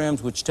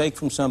programs which take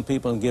from some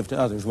people and give to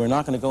others. We're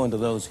not going to go into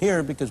those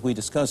here because we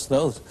discuss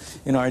those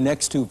in our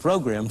next two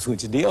programs,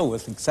 which deal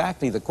with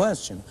exactly the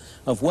question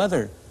of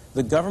whether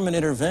the government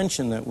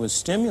intervention that was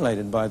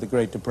stimulated by the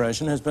Great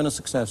Depression has been a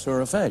success or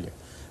a failure.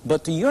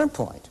 But to your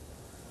point,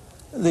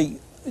 the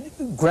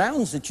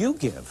grounds that you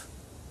give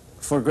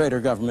for greater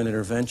government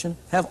intervention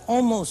have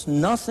almost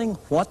nothing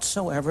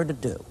whatsoever to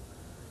do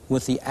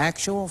with the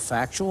actual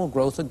factual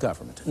growth of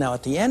government. Now,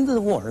 at the end of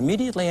the war,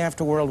 immediately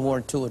after World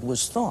War II, it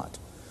was thought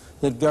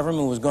that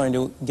government was going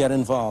to get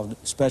involved,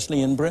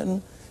 especially in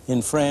Britain,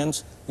 in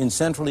France, in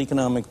central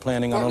economic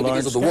planning on a large scale.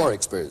 Because of the war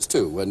experience,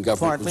 too, when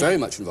government was very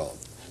much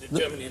involved. And in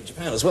Germany and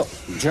Japan as well.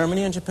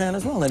 Germany and Japan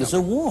as well. That is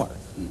a war.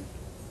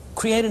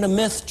 Created a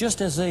myth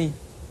just as the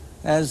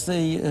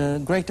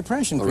Great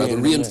Depression created. Or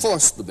rather,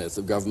 reinforced the myth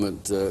of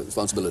government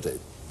responsibility.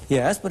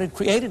 Yes, but it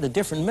created a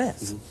different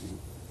myth.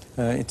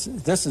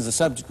 This is a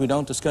subject we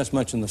don't discuss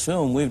much in the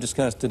film. We've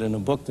discussed it in a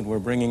book that we're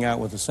bringing out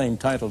with the same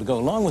title to go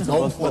along with the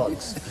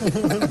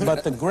book.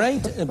 But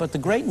the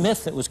great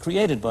myth that was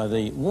created by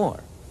the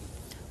war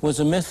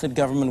was a myth that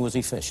government was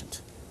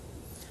efficient.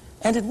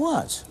 And it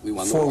was,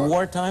 for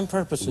wartime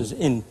purposes,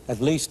 at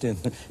least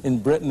in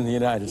Britain and the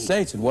United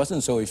States. It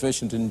wasn't so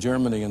efficient in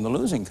Germany and the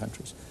losing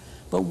countries.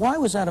 But why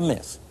was that a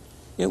myth?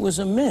 It was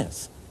a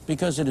myth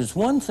because it is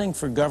one thing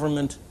for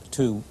government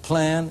to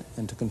plan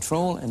and to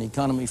control an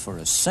economy for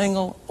a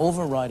single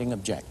overriding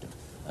objective,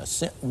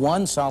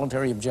 one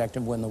solitary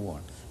objective, win the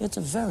war. It's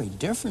a very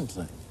different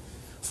thing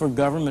for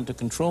government to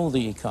control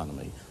the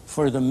economy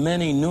for the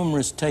many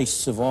numerous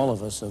tastes of all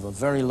of us, of a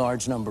very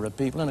large number of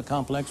people in a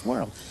complex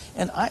world.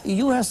 And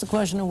you asked the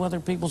question of whether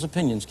people's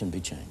opinions can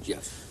be changed.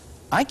 Yes.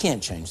 I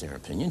can't change their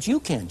opinions, you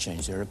can't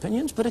change their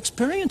opinions, but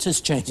experience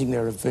is changing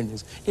their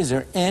opinions. Is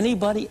there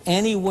anybody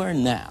anywhere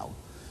now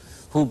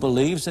who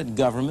believes that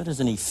government is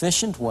an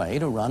efficient way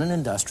to run an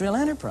industrial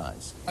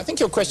enterprise. I think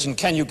your question,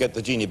 can you get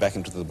the genie back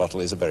into the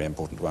bottle, is a very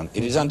important one.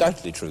 It is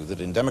undoubtedly true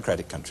that in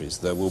democratic countries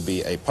there will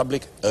be a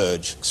public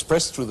urge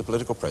expressed through the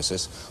political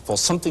process for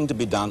something to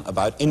be done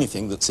about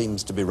anything that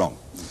seems to be wrong.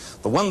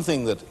 The one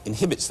thing that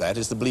inhibits that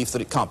is the belief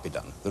that it can't be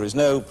done. There is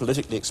no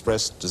politically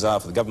expressed desire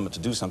for the government to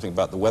do something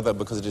about the weather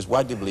because it is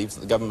widely believed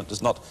that the government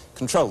does not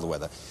control the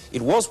weather.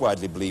 It was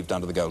widely believed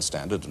under the gold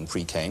standard and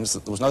pre-Keynes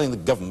that there was nothing the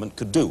government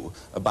could do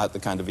about the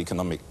kind of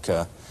economic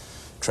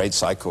trade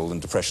cycle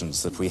and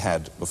depressions that we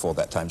had before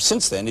that time.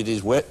 Since then, it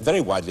is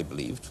very widely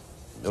believed,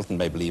 Milton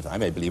may believe, I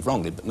may believe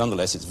wrongly, but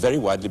nonetheless it's very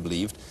widely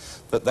believed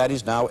that that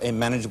is now a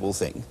manageable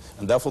thing,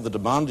 and therefore the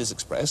demand is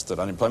expressed that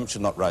unemployment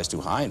should not rise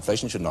too high,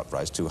 inflation should not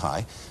rise too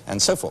high,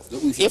 and so forth.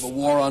 That we should have a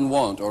war on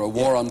want or a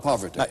war on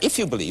poverty. Now, if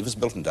you believe, as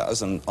Milton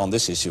does, and on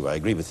this issue I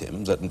agree with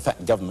him, that in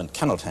fact government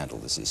cannot handle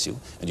this issue,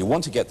 and you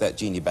want to get that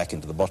genie back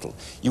into the bottle,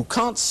 you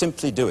can't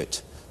simply do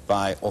it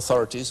by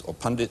authorities or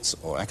pundits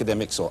or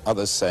academics or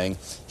others saying,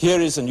 here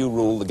is a new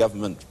rule, the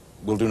government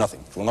will do nothing.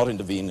 It will not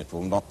intervene, it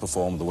will not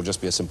perform, there will just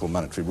be a simple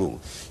monetary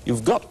rule.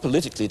 You've got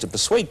politically to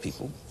persuade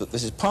people that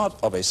this is part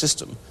of a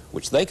system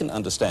which they can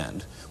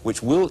understand,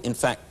 which will in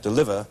fact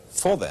deliver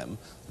for them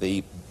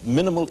the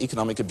minimal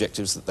economic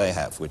objectives that they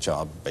have, which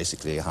are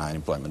basically high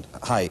employment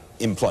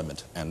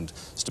and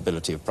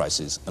stability of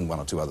prices and one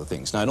or two other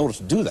things. Now, in order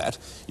to do that,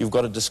 you've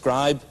got to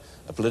describe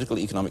a political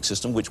economic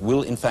system which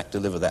will in fact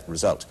deliver that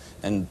result.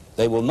 And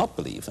they will not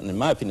believe, and in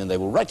my opinion they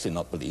will rightly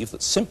not believe,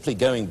 that simply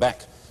going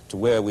back to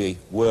where we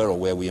were or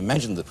where we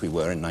imagined that we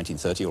were in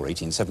 1930 or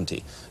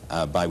 1870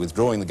 by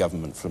withdrawing the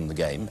government from the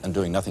game and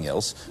doing nothing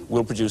else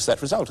will produce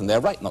that result, and they're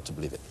right not to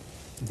believe it.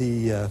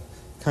 The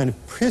kind of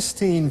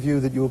pristine view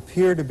that you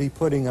appear to be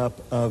putting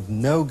up of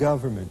no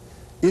government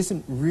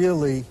isn't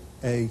really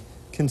a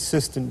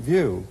consistent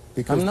view.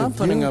 Because I'm not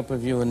putting up a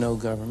view of no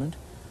government.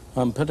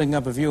 I'm putting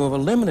up a view of a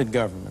limited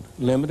government,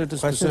 limited to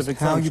specific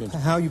functions.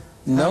 How you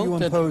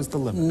impose the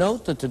limit.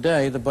 Note that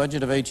today the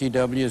budget of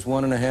HEW is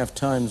 1.5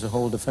 times the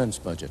whole defense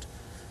budget.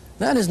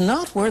 That is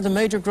not where the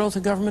major growth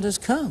of government has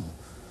come.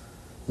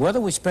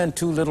 Whether we spend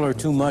too little or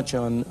too much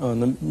on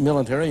the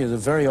military is a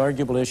very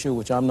arguable issue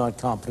which I'm not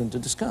competent to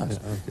discuss.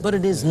 Yeah, okay. But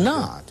it is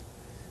not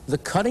the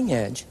cutting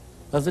edge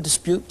of the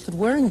dispute that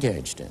we're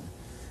engaged in.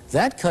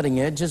 That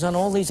cutting edge is on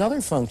all these other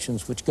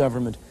functions which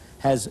government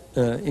has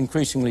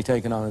increasingly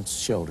taken on its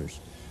shoulders.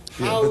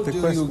 How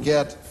do you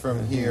get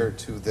from here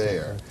to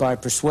there? By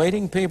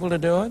persuading people to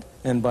do it,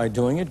 and by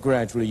doing it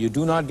gradually. You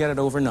do not get it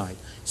overnight.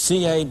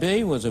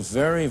 CAB was a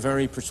very,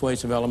 very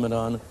persuasive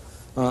element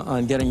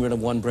on getting rid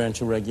of one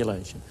branch of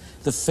regulation.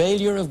 The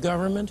failure of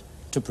government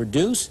to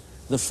produce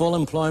the full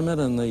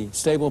employment and the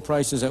stable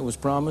prices that was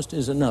promised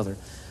is another.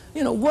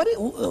 You know,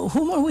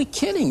 whom are we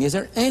kidding? Is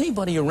there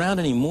anybody around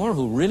anymore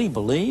who really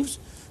believes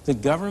the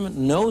government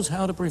knows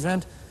how to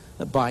prevent,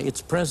 by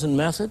its present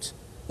methods,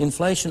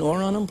 inflation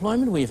or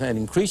unemployment? We've had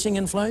increasing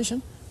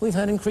inflation. We've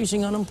had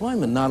increasing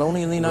unemployment, not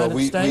only in the United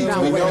States.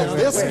 We know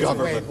this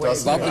government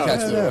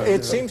doesn't.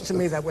 It seems to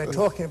me that we're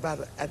talking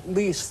about at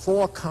least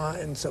 4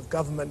 kinds of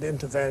government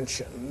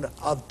intervention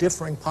of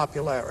differing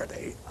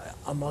popularity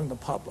among the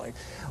public.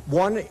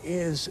 One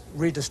is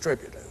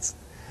redistributive,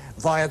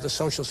 via the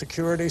Social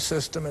Security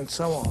system and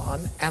so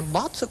on, and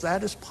lots of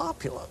that is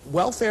popular.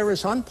 Welfare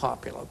is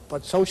unpopular,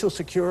 but Social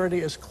Security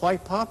is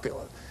quite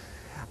popular.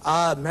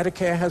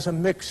 Medicare has a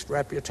mixed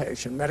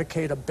reputation,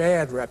 Medicaid a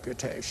bad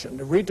reputation.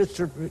 The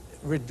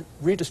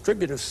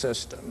redistributive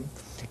system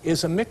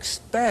is a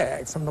mixed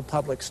bag from the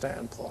public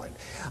standpoint.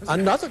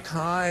 Another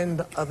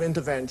kind of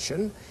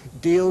intervention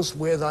deals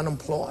with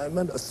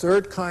unemployment, a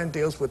third kind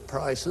deals with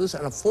prices,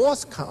 and a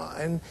fourth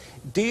kind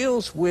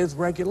deals with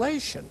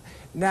regulation.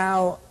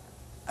 Now,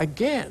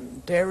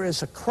 again, there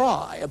is a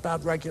cry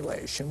about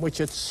regulation,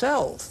 which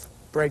itself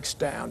breaks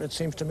down, it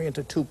seems to me,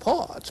 into 2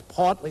 parts,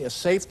 partly a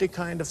safety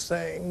kind of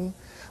thing,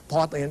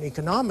 partly an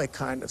economic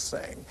kind of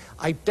thing.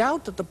 I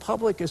doubt that the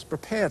public is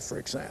prepared, for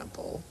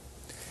example,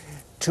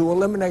 to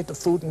eliminate the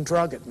Food and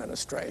Drug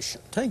Administration.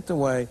 Take the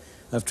way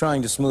of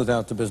trying to smooth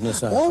out the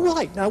business cycle. All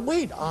right, now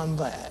wait on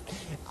that.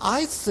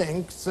 I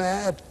think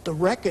that the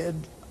record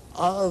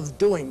of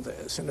doing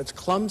this in its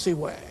clumsy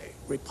way,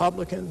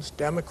 Republicans,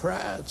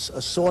 Democrats,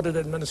 assorted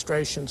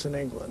administrations in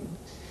England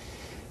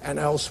and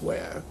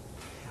elsewhere,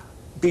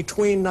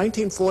 between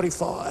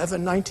 1945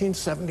 and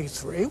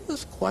 1973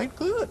 was quite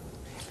good.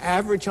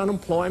 Average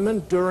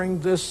unemployment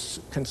during this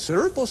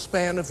considerable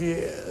span of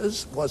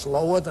years was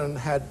lower than it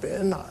had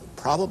been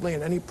probably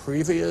in any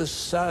previous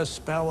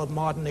spell of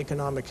modern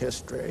economic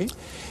history.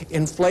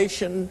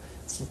 Inflation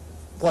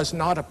was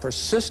not a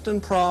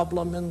persistent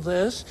problem in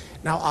this.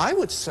 Now, I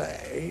would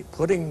say,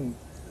 putting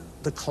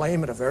the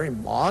claim at a very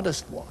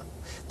modest one,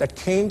 that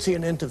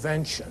Keynesian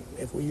intervention,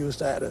 if we use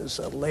that as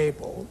a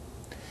label,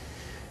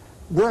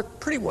 worked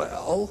pretty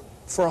well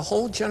for a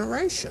whole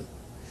generation.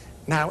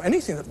 Now,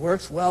 anything that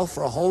works well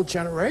for a whole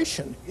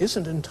generation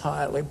isn't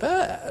entirely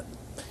bad.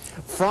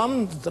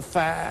 From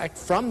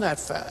that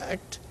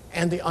fact,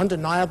 and the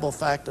undeniable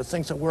fact that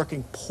things are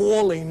working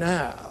poorly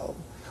now,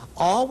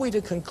 are we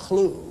to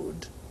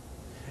conclude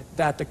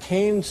that the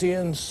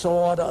Keynesian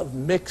sort of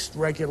mixed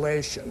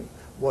regulation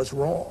was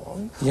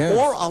wrong, yes,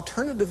 or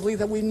alternatively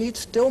that we need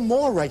still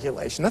more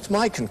regulation? That's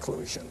my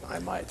conclusion, I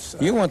might say.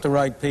 You want the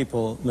right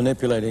people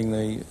manipulating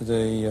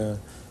the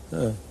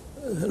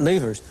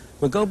levers.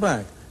 But go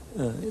back.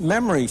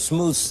 Memory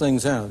smooths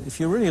things out. If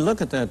you really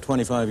look at that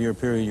 25-year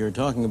period you're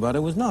talking about, it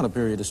was not a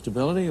period of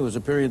stability. It was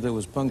a period that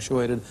was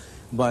punctuated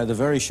by the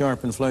very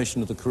sharp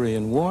inflation of the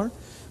Korean War.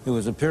 It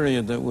was a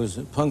period that was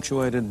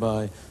punctuated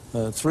by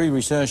 3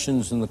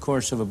 recessions in the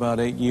course of about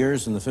 8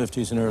 years in the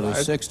 50s and early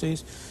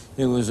 60s.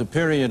 It was a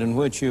period in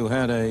which you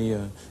had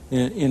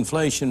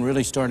inflation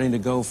really starting to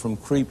go from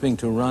creeping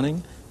to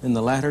running in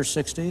the latter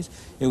 60s.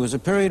 It was a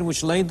period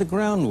which laid the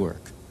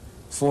groundwork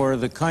for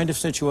the kind of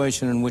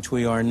situation in which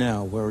we are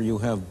now, where you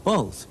have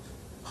both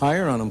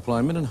higher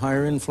unemployment and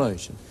higher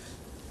inflation.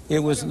 It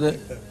was the...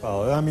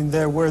 Well, I mean,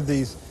 there were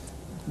these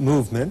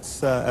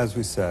movements, as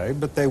we say,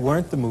 but they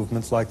weren't the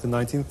movements like the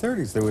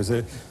 1930s. There was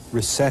a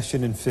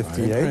recession in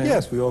 58.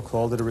 Yes, we all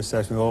called it a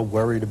recession. We all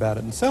worried about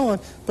it and so on,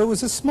 but it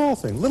was a small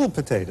thing, little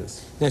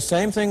potatoes. The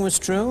same thing was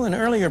true in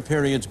earlier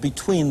periods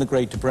between the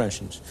Great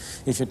Depressions.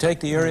 If you take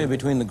the area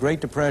between the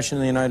Great Depression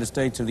in the United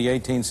States of the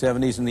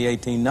 1870s and the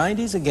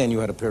 1890s, again, you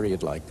had a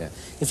period like that.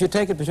 If you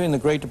take it between the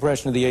Great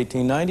Depression of the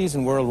 1890s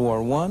and World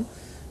War I,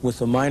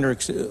 with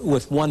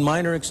one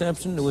minor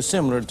exception, it was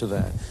similar to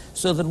that.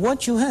 So that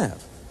what you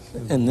have,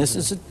 and this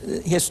is a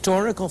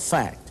historical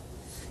fact,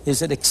 is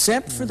that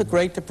except for the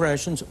Great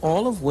Depressions,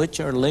 all of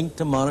which are linked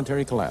to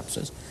monetary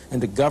collapses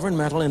and to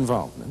governmental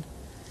involvement,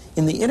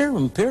 in the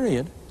interim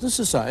period, the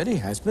society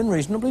has been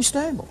reasonably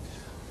stable.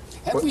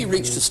 Have we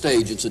reached a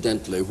stage,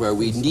 incidentally, where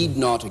we need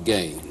not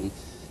again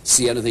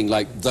see anything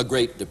like the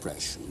Great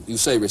Depression? You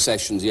say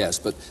recessions, yes,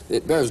 but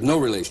it bears no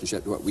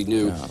relationship to what we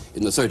knew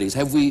in the 30s.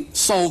 Have we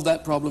solved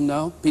that problem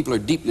now? People are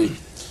deeply...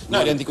 No,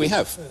 I don't think we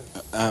have,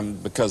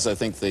 because I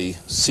think the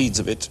seeds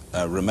of it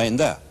remain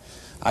there.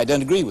 I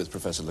don't agree with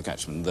Professor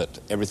Lukachman that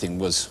everything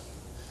was,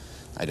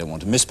 I don't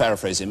want to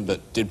misparaphrase him,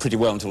 but did pretty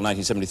well until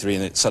 1973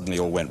 and it suddenly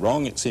all went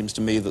wrong. It seems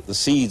to me that the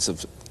seeds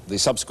of the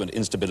subsequent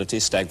instability,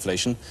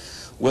 stagflation,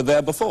 were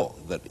there before,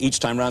 that each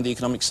time around the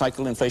economic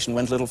cycle, inflation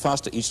went a little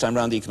faster. Each time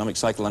around the economic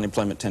cycle,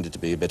 unemployment tended to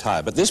be a bit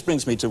higher. But this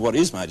brings me to what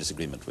is my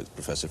disagreement with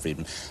Professor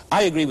Friedman.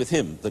 I agree with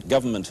him that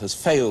government has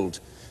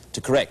failed to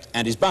correct,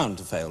 and is bound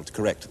to fail to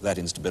correct, that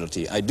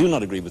instability. I do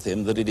not agree with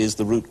him that it is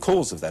the root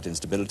cause of that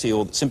instability,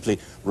 or that simply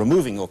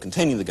removing or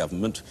containing the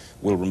government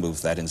will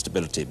remove that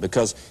instability,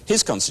 because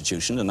his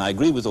constitution, and I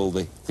agree with all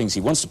the things he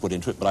wants to put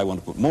into it, but I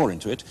want to put more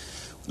into it,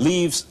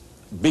 leaves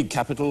big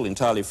capital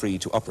entirely free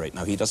to operate.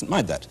 Now, he doesn't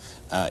mind that.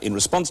 In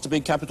response to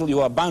big capital, you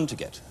are bound to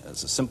get,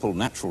 as a simple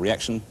natural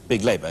reaction,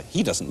 big labor.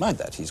 He doesn't mind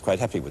that. He's quite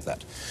happy with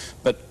that.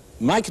 But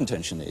my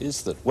contention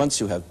is that once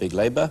you have big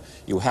labor,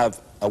 you have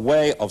a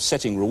way of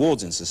setting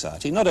rewards in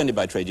society, not only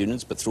by trade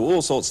unions, but through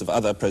all sorts of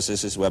other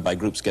processes whereby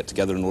groups get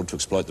together in order to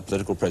exploit the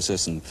political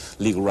process and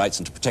legal rights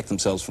and to protect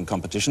themselves from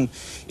competition,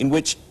 in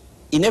which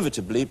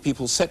inevitably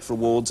people set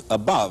rewards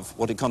above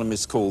what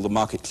economists call the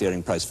market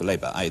clearing price for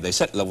labor, i.e. they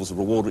set levels of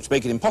reward which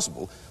make it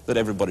impossible that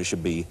everybody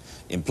should be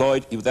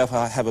employed. You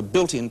therefore have a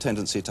built-in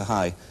tendency to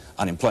high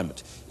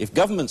unemployment. If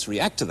governments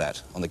react to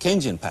that on the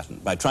Keynesian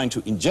pattern by trying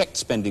to inject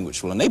spending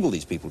which will enable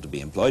these people to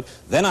be employed,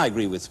 then I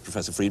agree with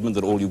Professor Friedman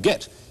that all you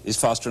get is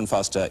faster and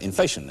faster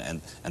inflation,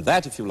 and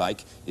that, if you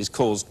like, is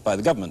caused by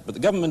the government. But the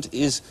government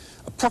is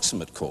a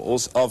proximate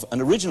cause of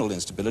an original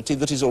instability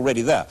that is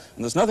already there,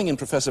 and there's nothing in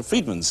Professor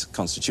Friedman's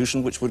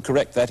constitution which would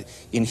correct that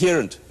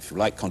inherent, if you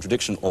like,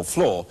 contradiction or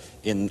flaw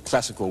in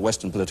classical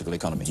Western political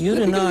economy. Do you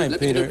deny,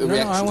 Peter, no,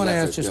 I want to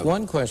ask just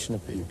one question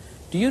of Peter.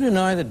 Do you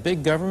deny that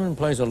big government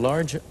plays a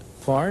large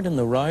part in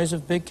the rise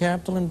of big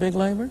capital and big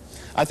labor?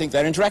 I think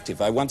they're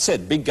interactive. I once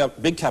said big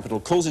capital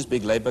causes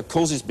big labor,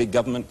 causes big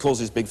government,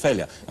 causes big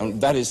failure.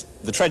 And that is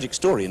the tragic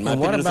story, in my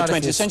opinion, of the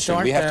 20th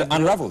century. We have to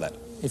unravel that.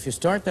 If you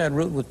start that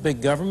route with big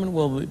government,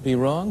 will it be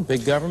wrong?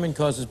 Big government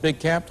causes big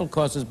capital,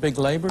 causes big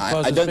labor,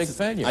 causes big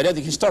failure. I don't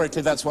think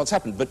historically that's what's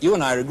happened. But you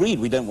and I are agreed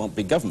we don't want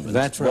big government.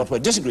 That's right. What we're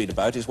disagreed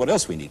about is what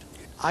else we need.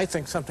 I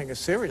think something is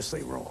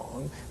seriously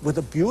wrong with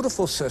a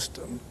beautiful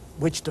system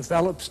which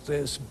develops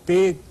this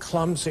big,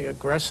 clumsy,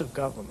 aggressive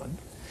government,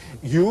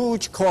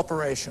 huge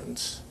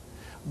corporations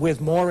with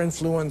more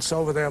influence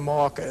over their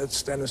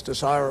markets than is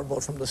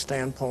desirable from the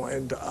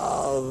standpoint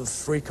of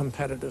free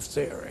competitive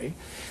theory,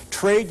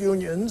 trade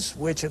unions,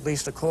 which at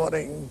least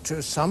according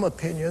to some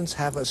opinions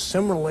have a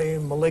similarly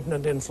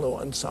malignant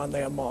influence on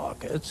their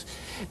markets.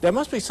 There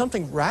must be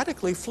something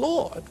radically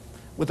flawed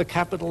with a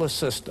capitalist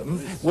system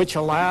which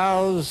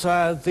allows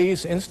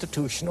these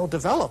institutional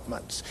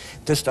developments.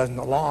 This doesn't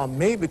alarm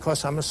me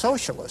because I'm a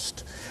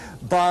socialist,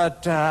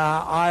 but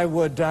I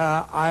would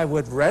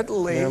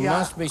readily... There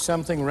must be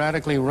something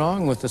radically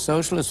wrong with the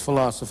socialist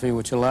philosophy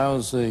which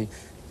allows the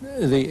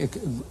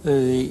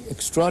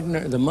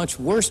much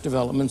worse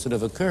developments that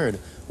have occurred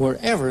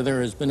wherever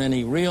there has been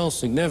any real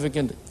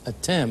significant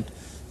attempt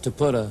to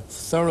put a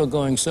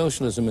thoroughgoing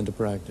socialism into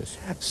practice.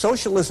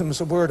 Socialism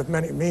is a word of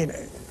many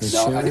meanings.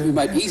 No, I think we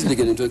might easily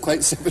get into a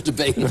quite separate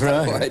debate.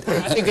 Right.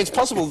 I think it's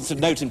possible to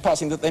note in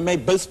passing that they may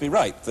both be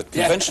right, that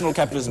conventional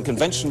capitalism,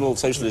 conventional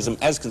socialism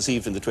as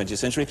conceived in the 20th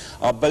century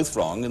are both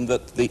wrong, and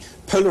that the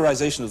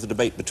polarization of the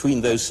debate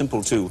between those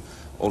simple two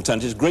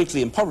alternatives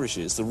greatly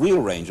impoverishes the real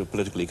range of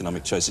political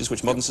economic choices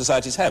which modern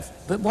societies have.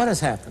 But what has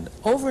happened?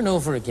 Over and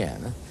over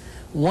again,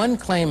 one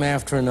claim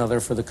after another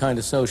for the kind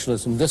of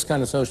socialism, this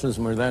kind of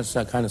socialism or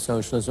that kind of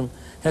socialism,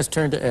 has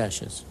turned to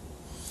ashes.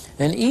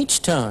 And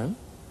each time,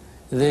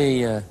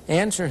 the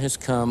answer has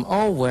come,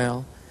 oh,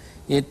 well,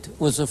 it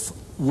was a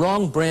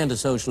wrong brand of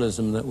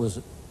socialism that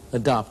was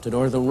adopted,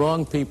 or the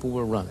wrong people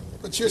were running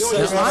it. But you're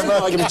saying an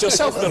argument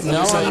yourself, Milton.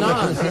 No, I'm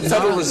not. The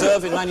Federal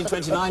Reserve in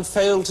 1929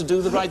 failed to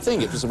do the right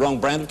thing. It was the wrong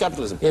brand of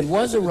capitalism. It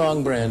was a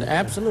wrong brand,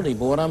 absolutely,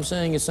 but what I'm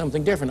saying is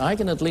something different. I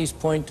can at least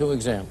point to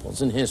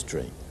examples in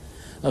history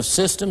of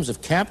systems,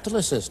 of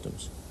capitalist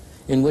systems,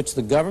 in which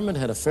the government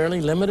had a fairly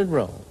limited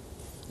role,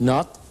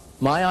 not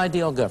my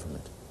ideal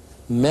government.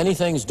 Many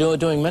things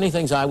doing many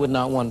things I would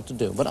not want it to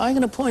do. But I'm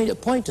going to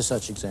point to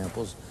such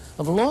examples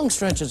of long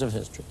stretches of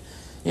history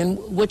in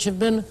which have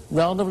been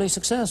relatively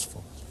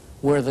successful,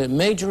 where the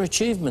major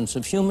achievements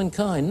of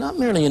humankind, not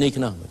merely in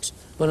economics,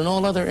 but in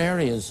all other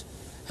areas,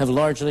 have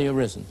largely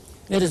arisen.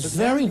 It is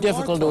very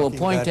difficult to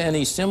point to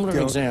any similar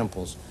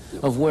examples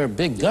of where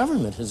big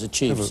government has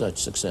achieved such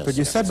success. But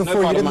you said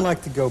before you didn't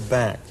like to go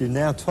back. You're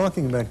now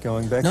talking about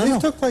going back. No,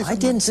 Took place I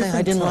didn't say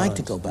I didn't like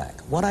to go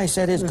back. What I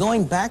said is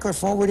going back or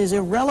forward is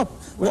irrelevant.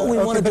 What we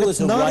want to do is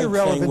the right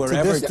thing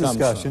wherever it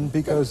comes from.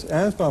 Because,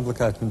 as Bob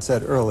Lukacsman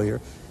said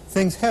earlier,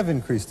 things have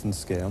increased in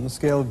scale, and the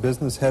scale of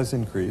business has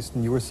increased.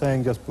 And you were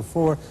saying just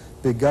before,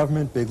 big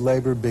government, big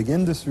labor, big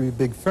industry,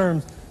 big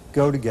firms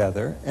go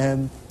together,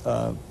 and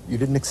you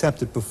didn't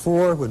accept it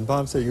before. When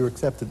Bob said you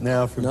accept it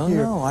now from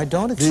here. No, I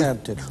don't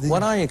accept it.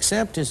 What I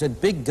accept is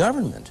that big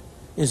government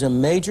is a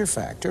major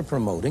factor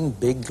promoting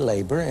big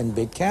labor and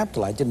big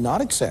capital. I did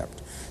not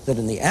accept that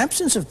in the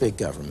absence of big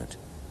government,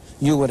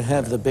 you would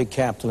have the big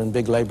capital and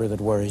big labor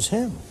that worries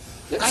him.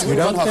 You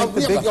don't think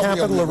the big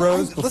capital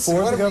arose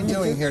before the government? What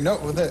are we doing here? No,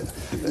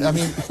 I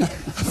mean,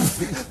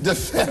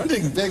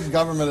 defending big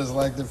government is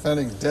like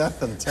defending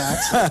death and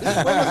taxes.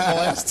 When was the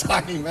last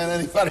time you met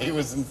anybody who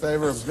was in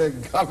favor of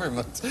big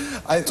government?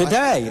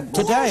 Today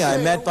I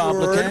met Bob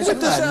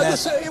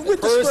Lukacsman.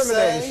 With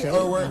discrimination.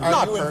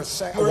 Not per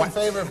se. You're in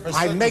favor of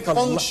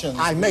functions.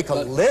 I make a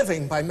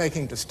living by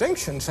making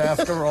distinctions,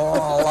 after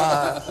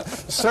all.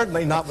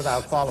 Certainly not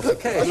without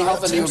qualification. And how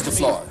the yield the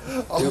floor.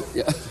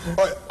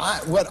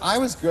 What I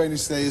was going to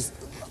say is,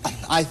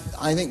 I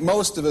think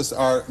most of us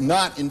are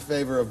not in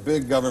favor of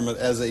big government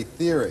as a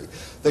theory.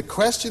 The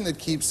question that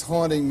keeps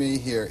haunting me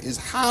here is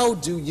how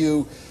do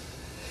you,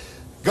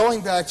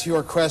 going back to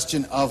your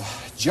question of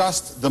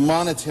just the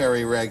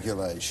monetary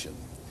regulation,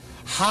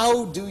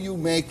 how do you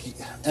make,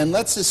 and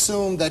let's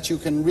assume that you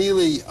can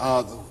really,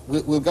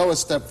 we'll go a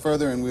step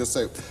further and we'll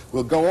say,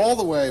 we'll go all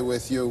the way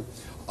with you,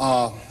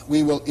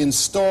 we will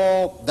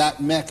install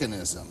that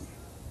mechanism.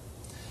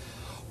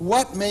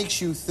 What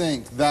makes you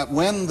think that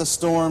when the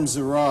storms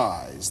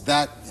arise,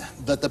 that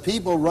the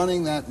people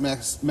running that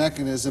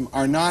mechanism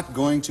are not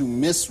going to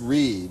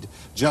misread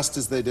just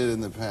as they did in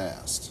the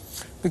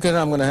past? Because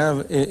I'm going to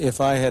have, if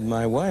I had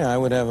my way, I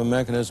would have a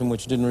mechanism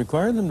which didn't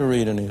require them to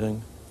read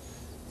anything.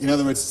 In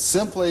other words,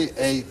 simply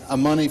a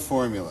money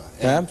formula.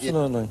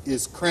 Absolutely. It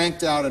is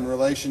cranked out in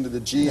relation to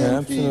the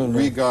GNP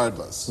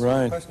regardless.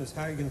 Right. The question is,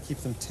 how are you going to keep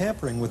them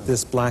tampering with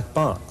this black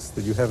box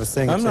that you have a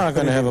thing? I'm not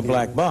going to have a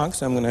black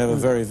box. I'm going to have a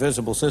very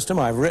visible system.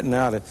 I've written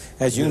out,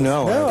 as you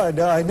know, I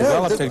know.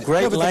 Developed at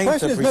great length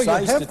the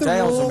precise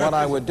details of what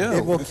I would do.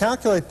 It will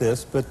calculate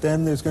this, but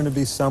then there's going to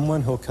be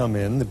someone who'll come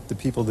in, the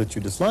people that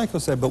you dislike will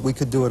say, but we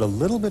could do it a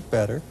little bit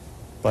better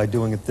by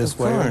doing it this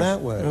way or that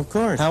way. Of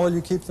course. How will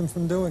you keep them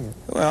from doing it?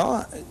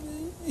 Well,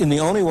 in the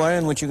only way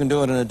in which you can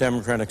do it in a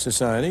democratic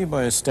society,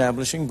 by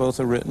establishing both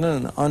a written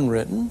and an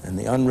unwritten, and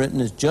the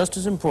unwritten is just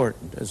as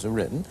important as the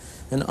written,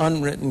 an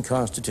unwritten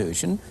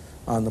constitution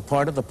on the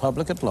part of the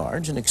public at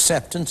large, an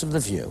acceptance of the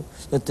view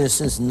that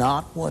this is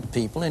not what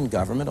people in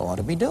government ought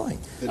to be doing.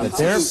 That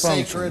their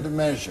sacred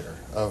measure.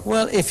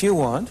 Well, if you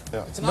want,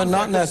 but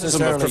not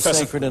necessarily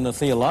sacred in a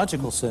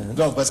theological sense.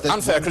 No, but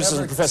unfair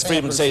criticism Professor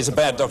Friedman say he's a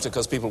bad doctor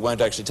because people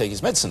won't actually take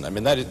his medicine. I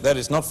mean, that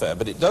is not fair,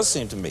 but it does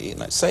seem to me,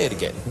 and I say it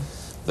again,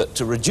 that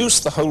to reduce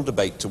the whole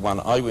debate to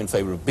one, are you in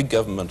favor of big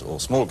government or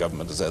small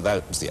government, as though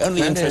that was the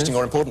only interesting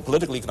or important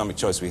political economic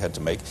choice we had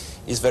to make,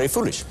 is very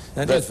foolish.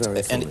 That is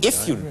very foolish. And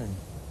if you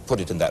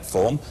put it in that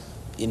form,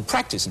 in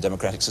practice in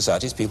democratic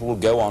societies, people will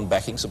go on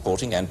backing,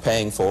 supporting, and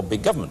paying for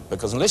big government.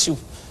 Because unless you,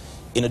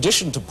 in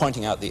addition to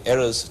pointing out the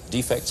errors,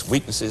 defects,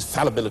 weaknesses,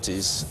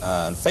 fallibilities,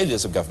 and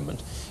failures of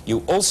government,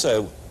 you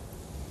also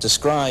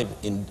describe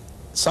in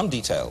some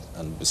detail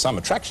and with some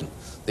attraction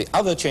the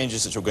other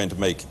changes that you're going to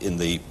make in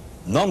the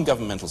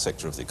non-governmental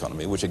sector of the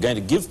economy, which are going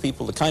to give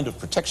people the kind of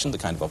protection, the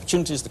kind of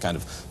opportunities, the kind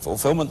of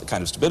fulfillment, the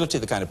kind of stability,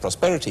 the kind of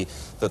prosperity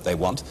that they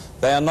want,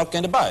 they are not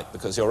going to buy it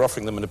because you're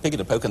offering them in a pig in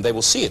a poke, and they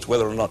will see it,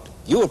 whether or not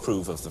you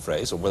approve of the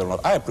phrase or whether or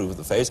not I approve of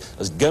the phrase,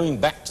 as going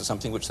back to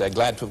something which they're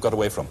glad to have got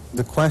away from.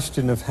 The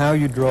question of how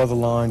you draw the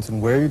lines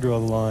and where you draw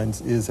the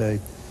lines is a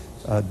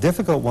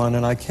difficult one,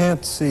 and I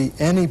can't see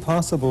any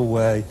possible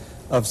way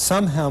of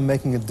somehow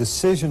making a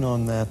decision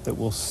on that that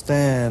will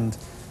stand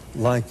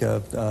like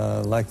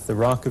the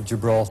Rock of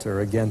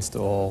Gibraltar against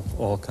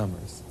all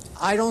comers.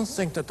 I don't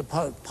think that the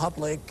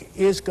public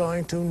is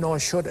going to, nor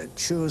should it,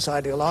 choose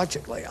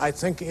ideologically. I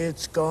think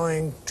it's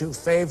going to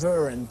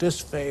favor and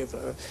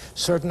disfavor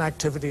certain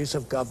activities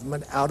of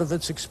government out of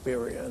its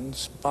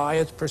experience, by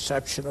its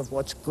perception of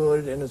what's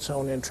good in its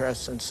own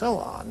interests and so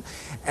on.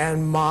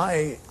 And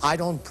I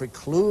don't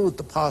preclude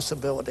the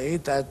possibility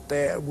that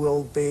there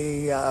will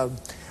be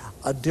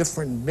a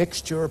different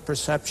mixture of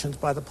perceptions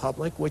by the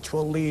public, which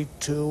will lead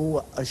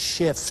to a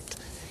shift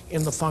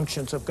in the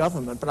functions of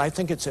government. But I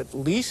think it's at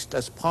least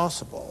as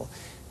possible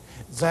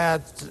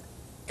that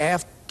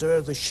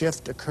after the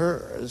shift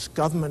occurs,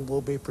 government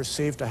will be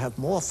perceived to have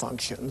more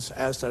functions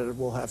as that it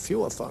will have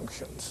fewer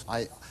functions.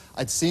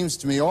 It seems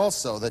to me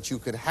also that you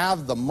could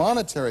have the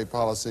monetary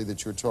policy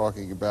that you're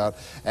talking about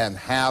and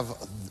have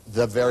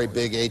the very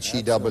big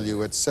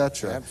HEW,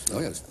 etc.,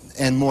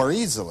 and more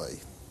easily.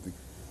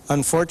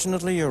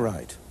 Unfortunately, you're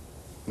right.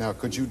 Now,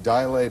 could you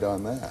dilate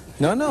on that?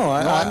 No,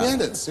 I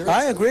meant it, seriously.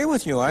 I agree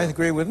with you. I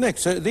agree with Nick.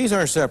 So these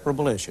are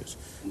separable issues.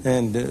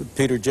 And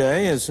Peter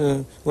J.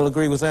 will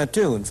agree with that,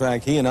 too. In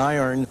fact, he and I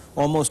are in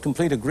almost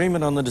complete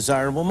agreement on the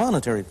desirable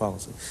monetary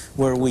policy.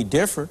 Where we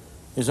differ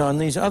is on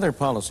these other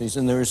policies.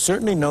 And there is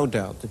certainly no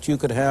doubt that you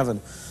could have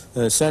an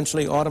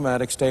essentially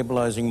automatic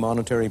stabilizing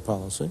monetary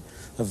policy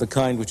of the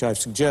kind which I've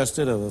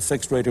suggested, of a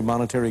fixed rate of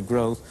monetary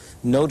growth,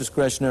 no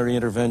discretionary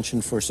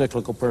intervention for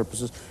cyclical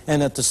purposes,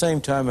 and at the same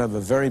time have a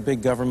very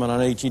big government on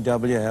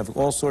HEW, have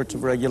all sorts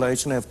of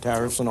regulation, have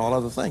tariffs and all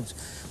other things.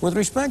 With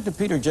respect to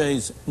Peter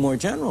J.'s more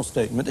general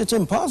statement, it's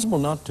impossible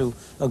not to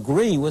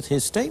agree with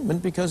his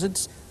statement because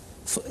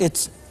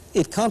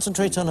it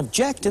concentrates on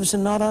objectives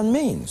and not on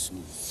means.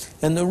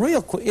 And the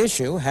real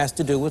issue has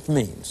to do with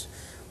means.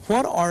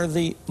 What are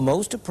the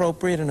most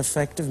appropriate and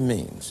effective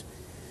means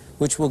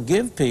which will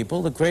give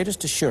people the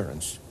greatest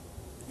assurance?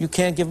 You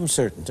can't give them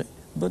certainty,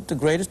 but the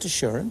greatest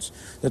assurance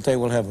that they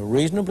will have a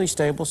reasonably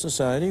stable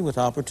society with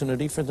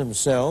opportunity for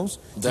themselves.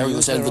 There we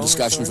must end the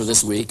discussion for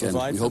this week, and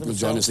we hope you'll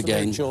join us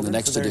again in the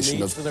next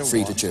edition of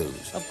Free to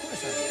Choose. Of course.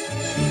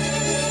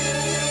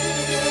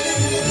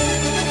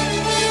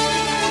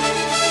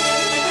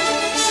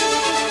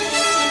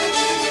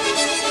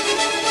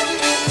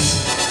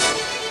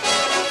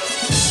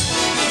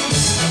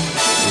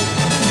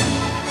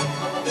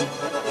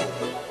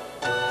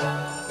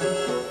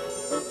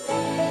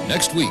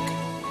 Next week,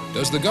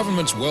 does the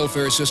government's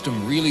welfare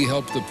system really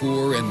help the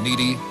poor and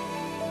needy,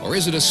 or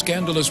is it a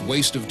scandalous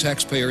waste of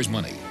taxpayers'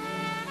 money?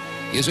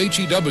 Is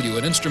HEW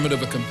an instrument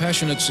of a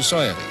compassionate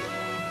society,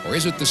 or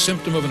is it the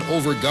symptom of an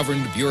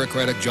over-governed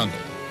bureaucratic jungle?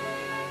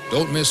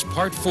 Don't miss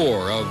Part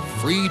 4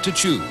 of Free to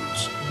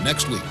Choose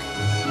next week.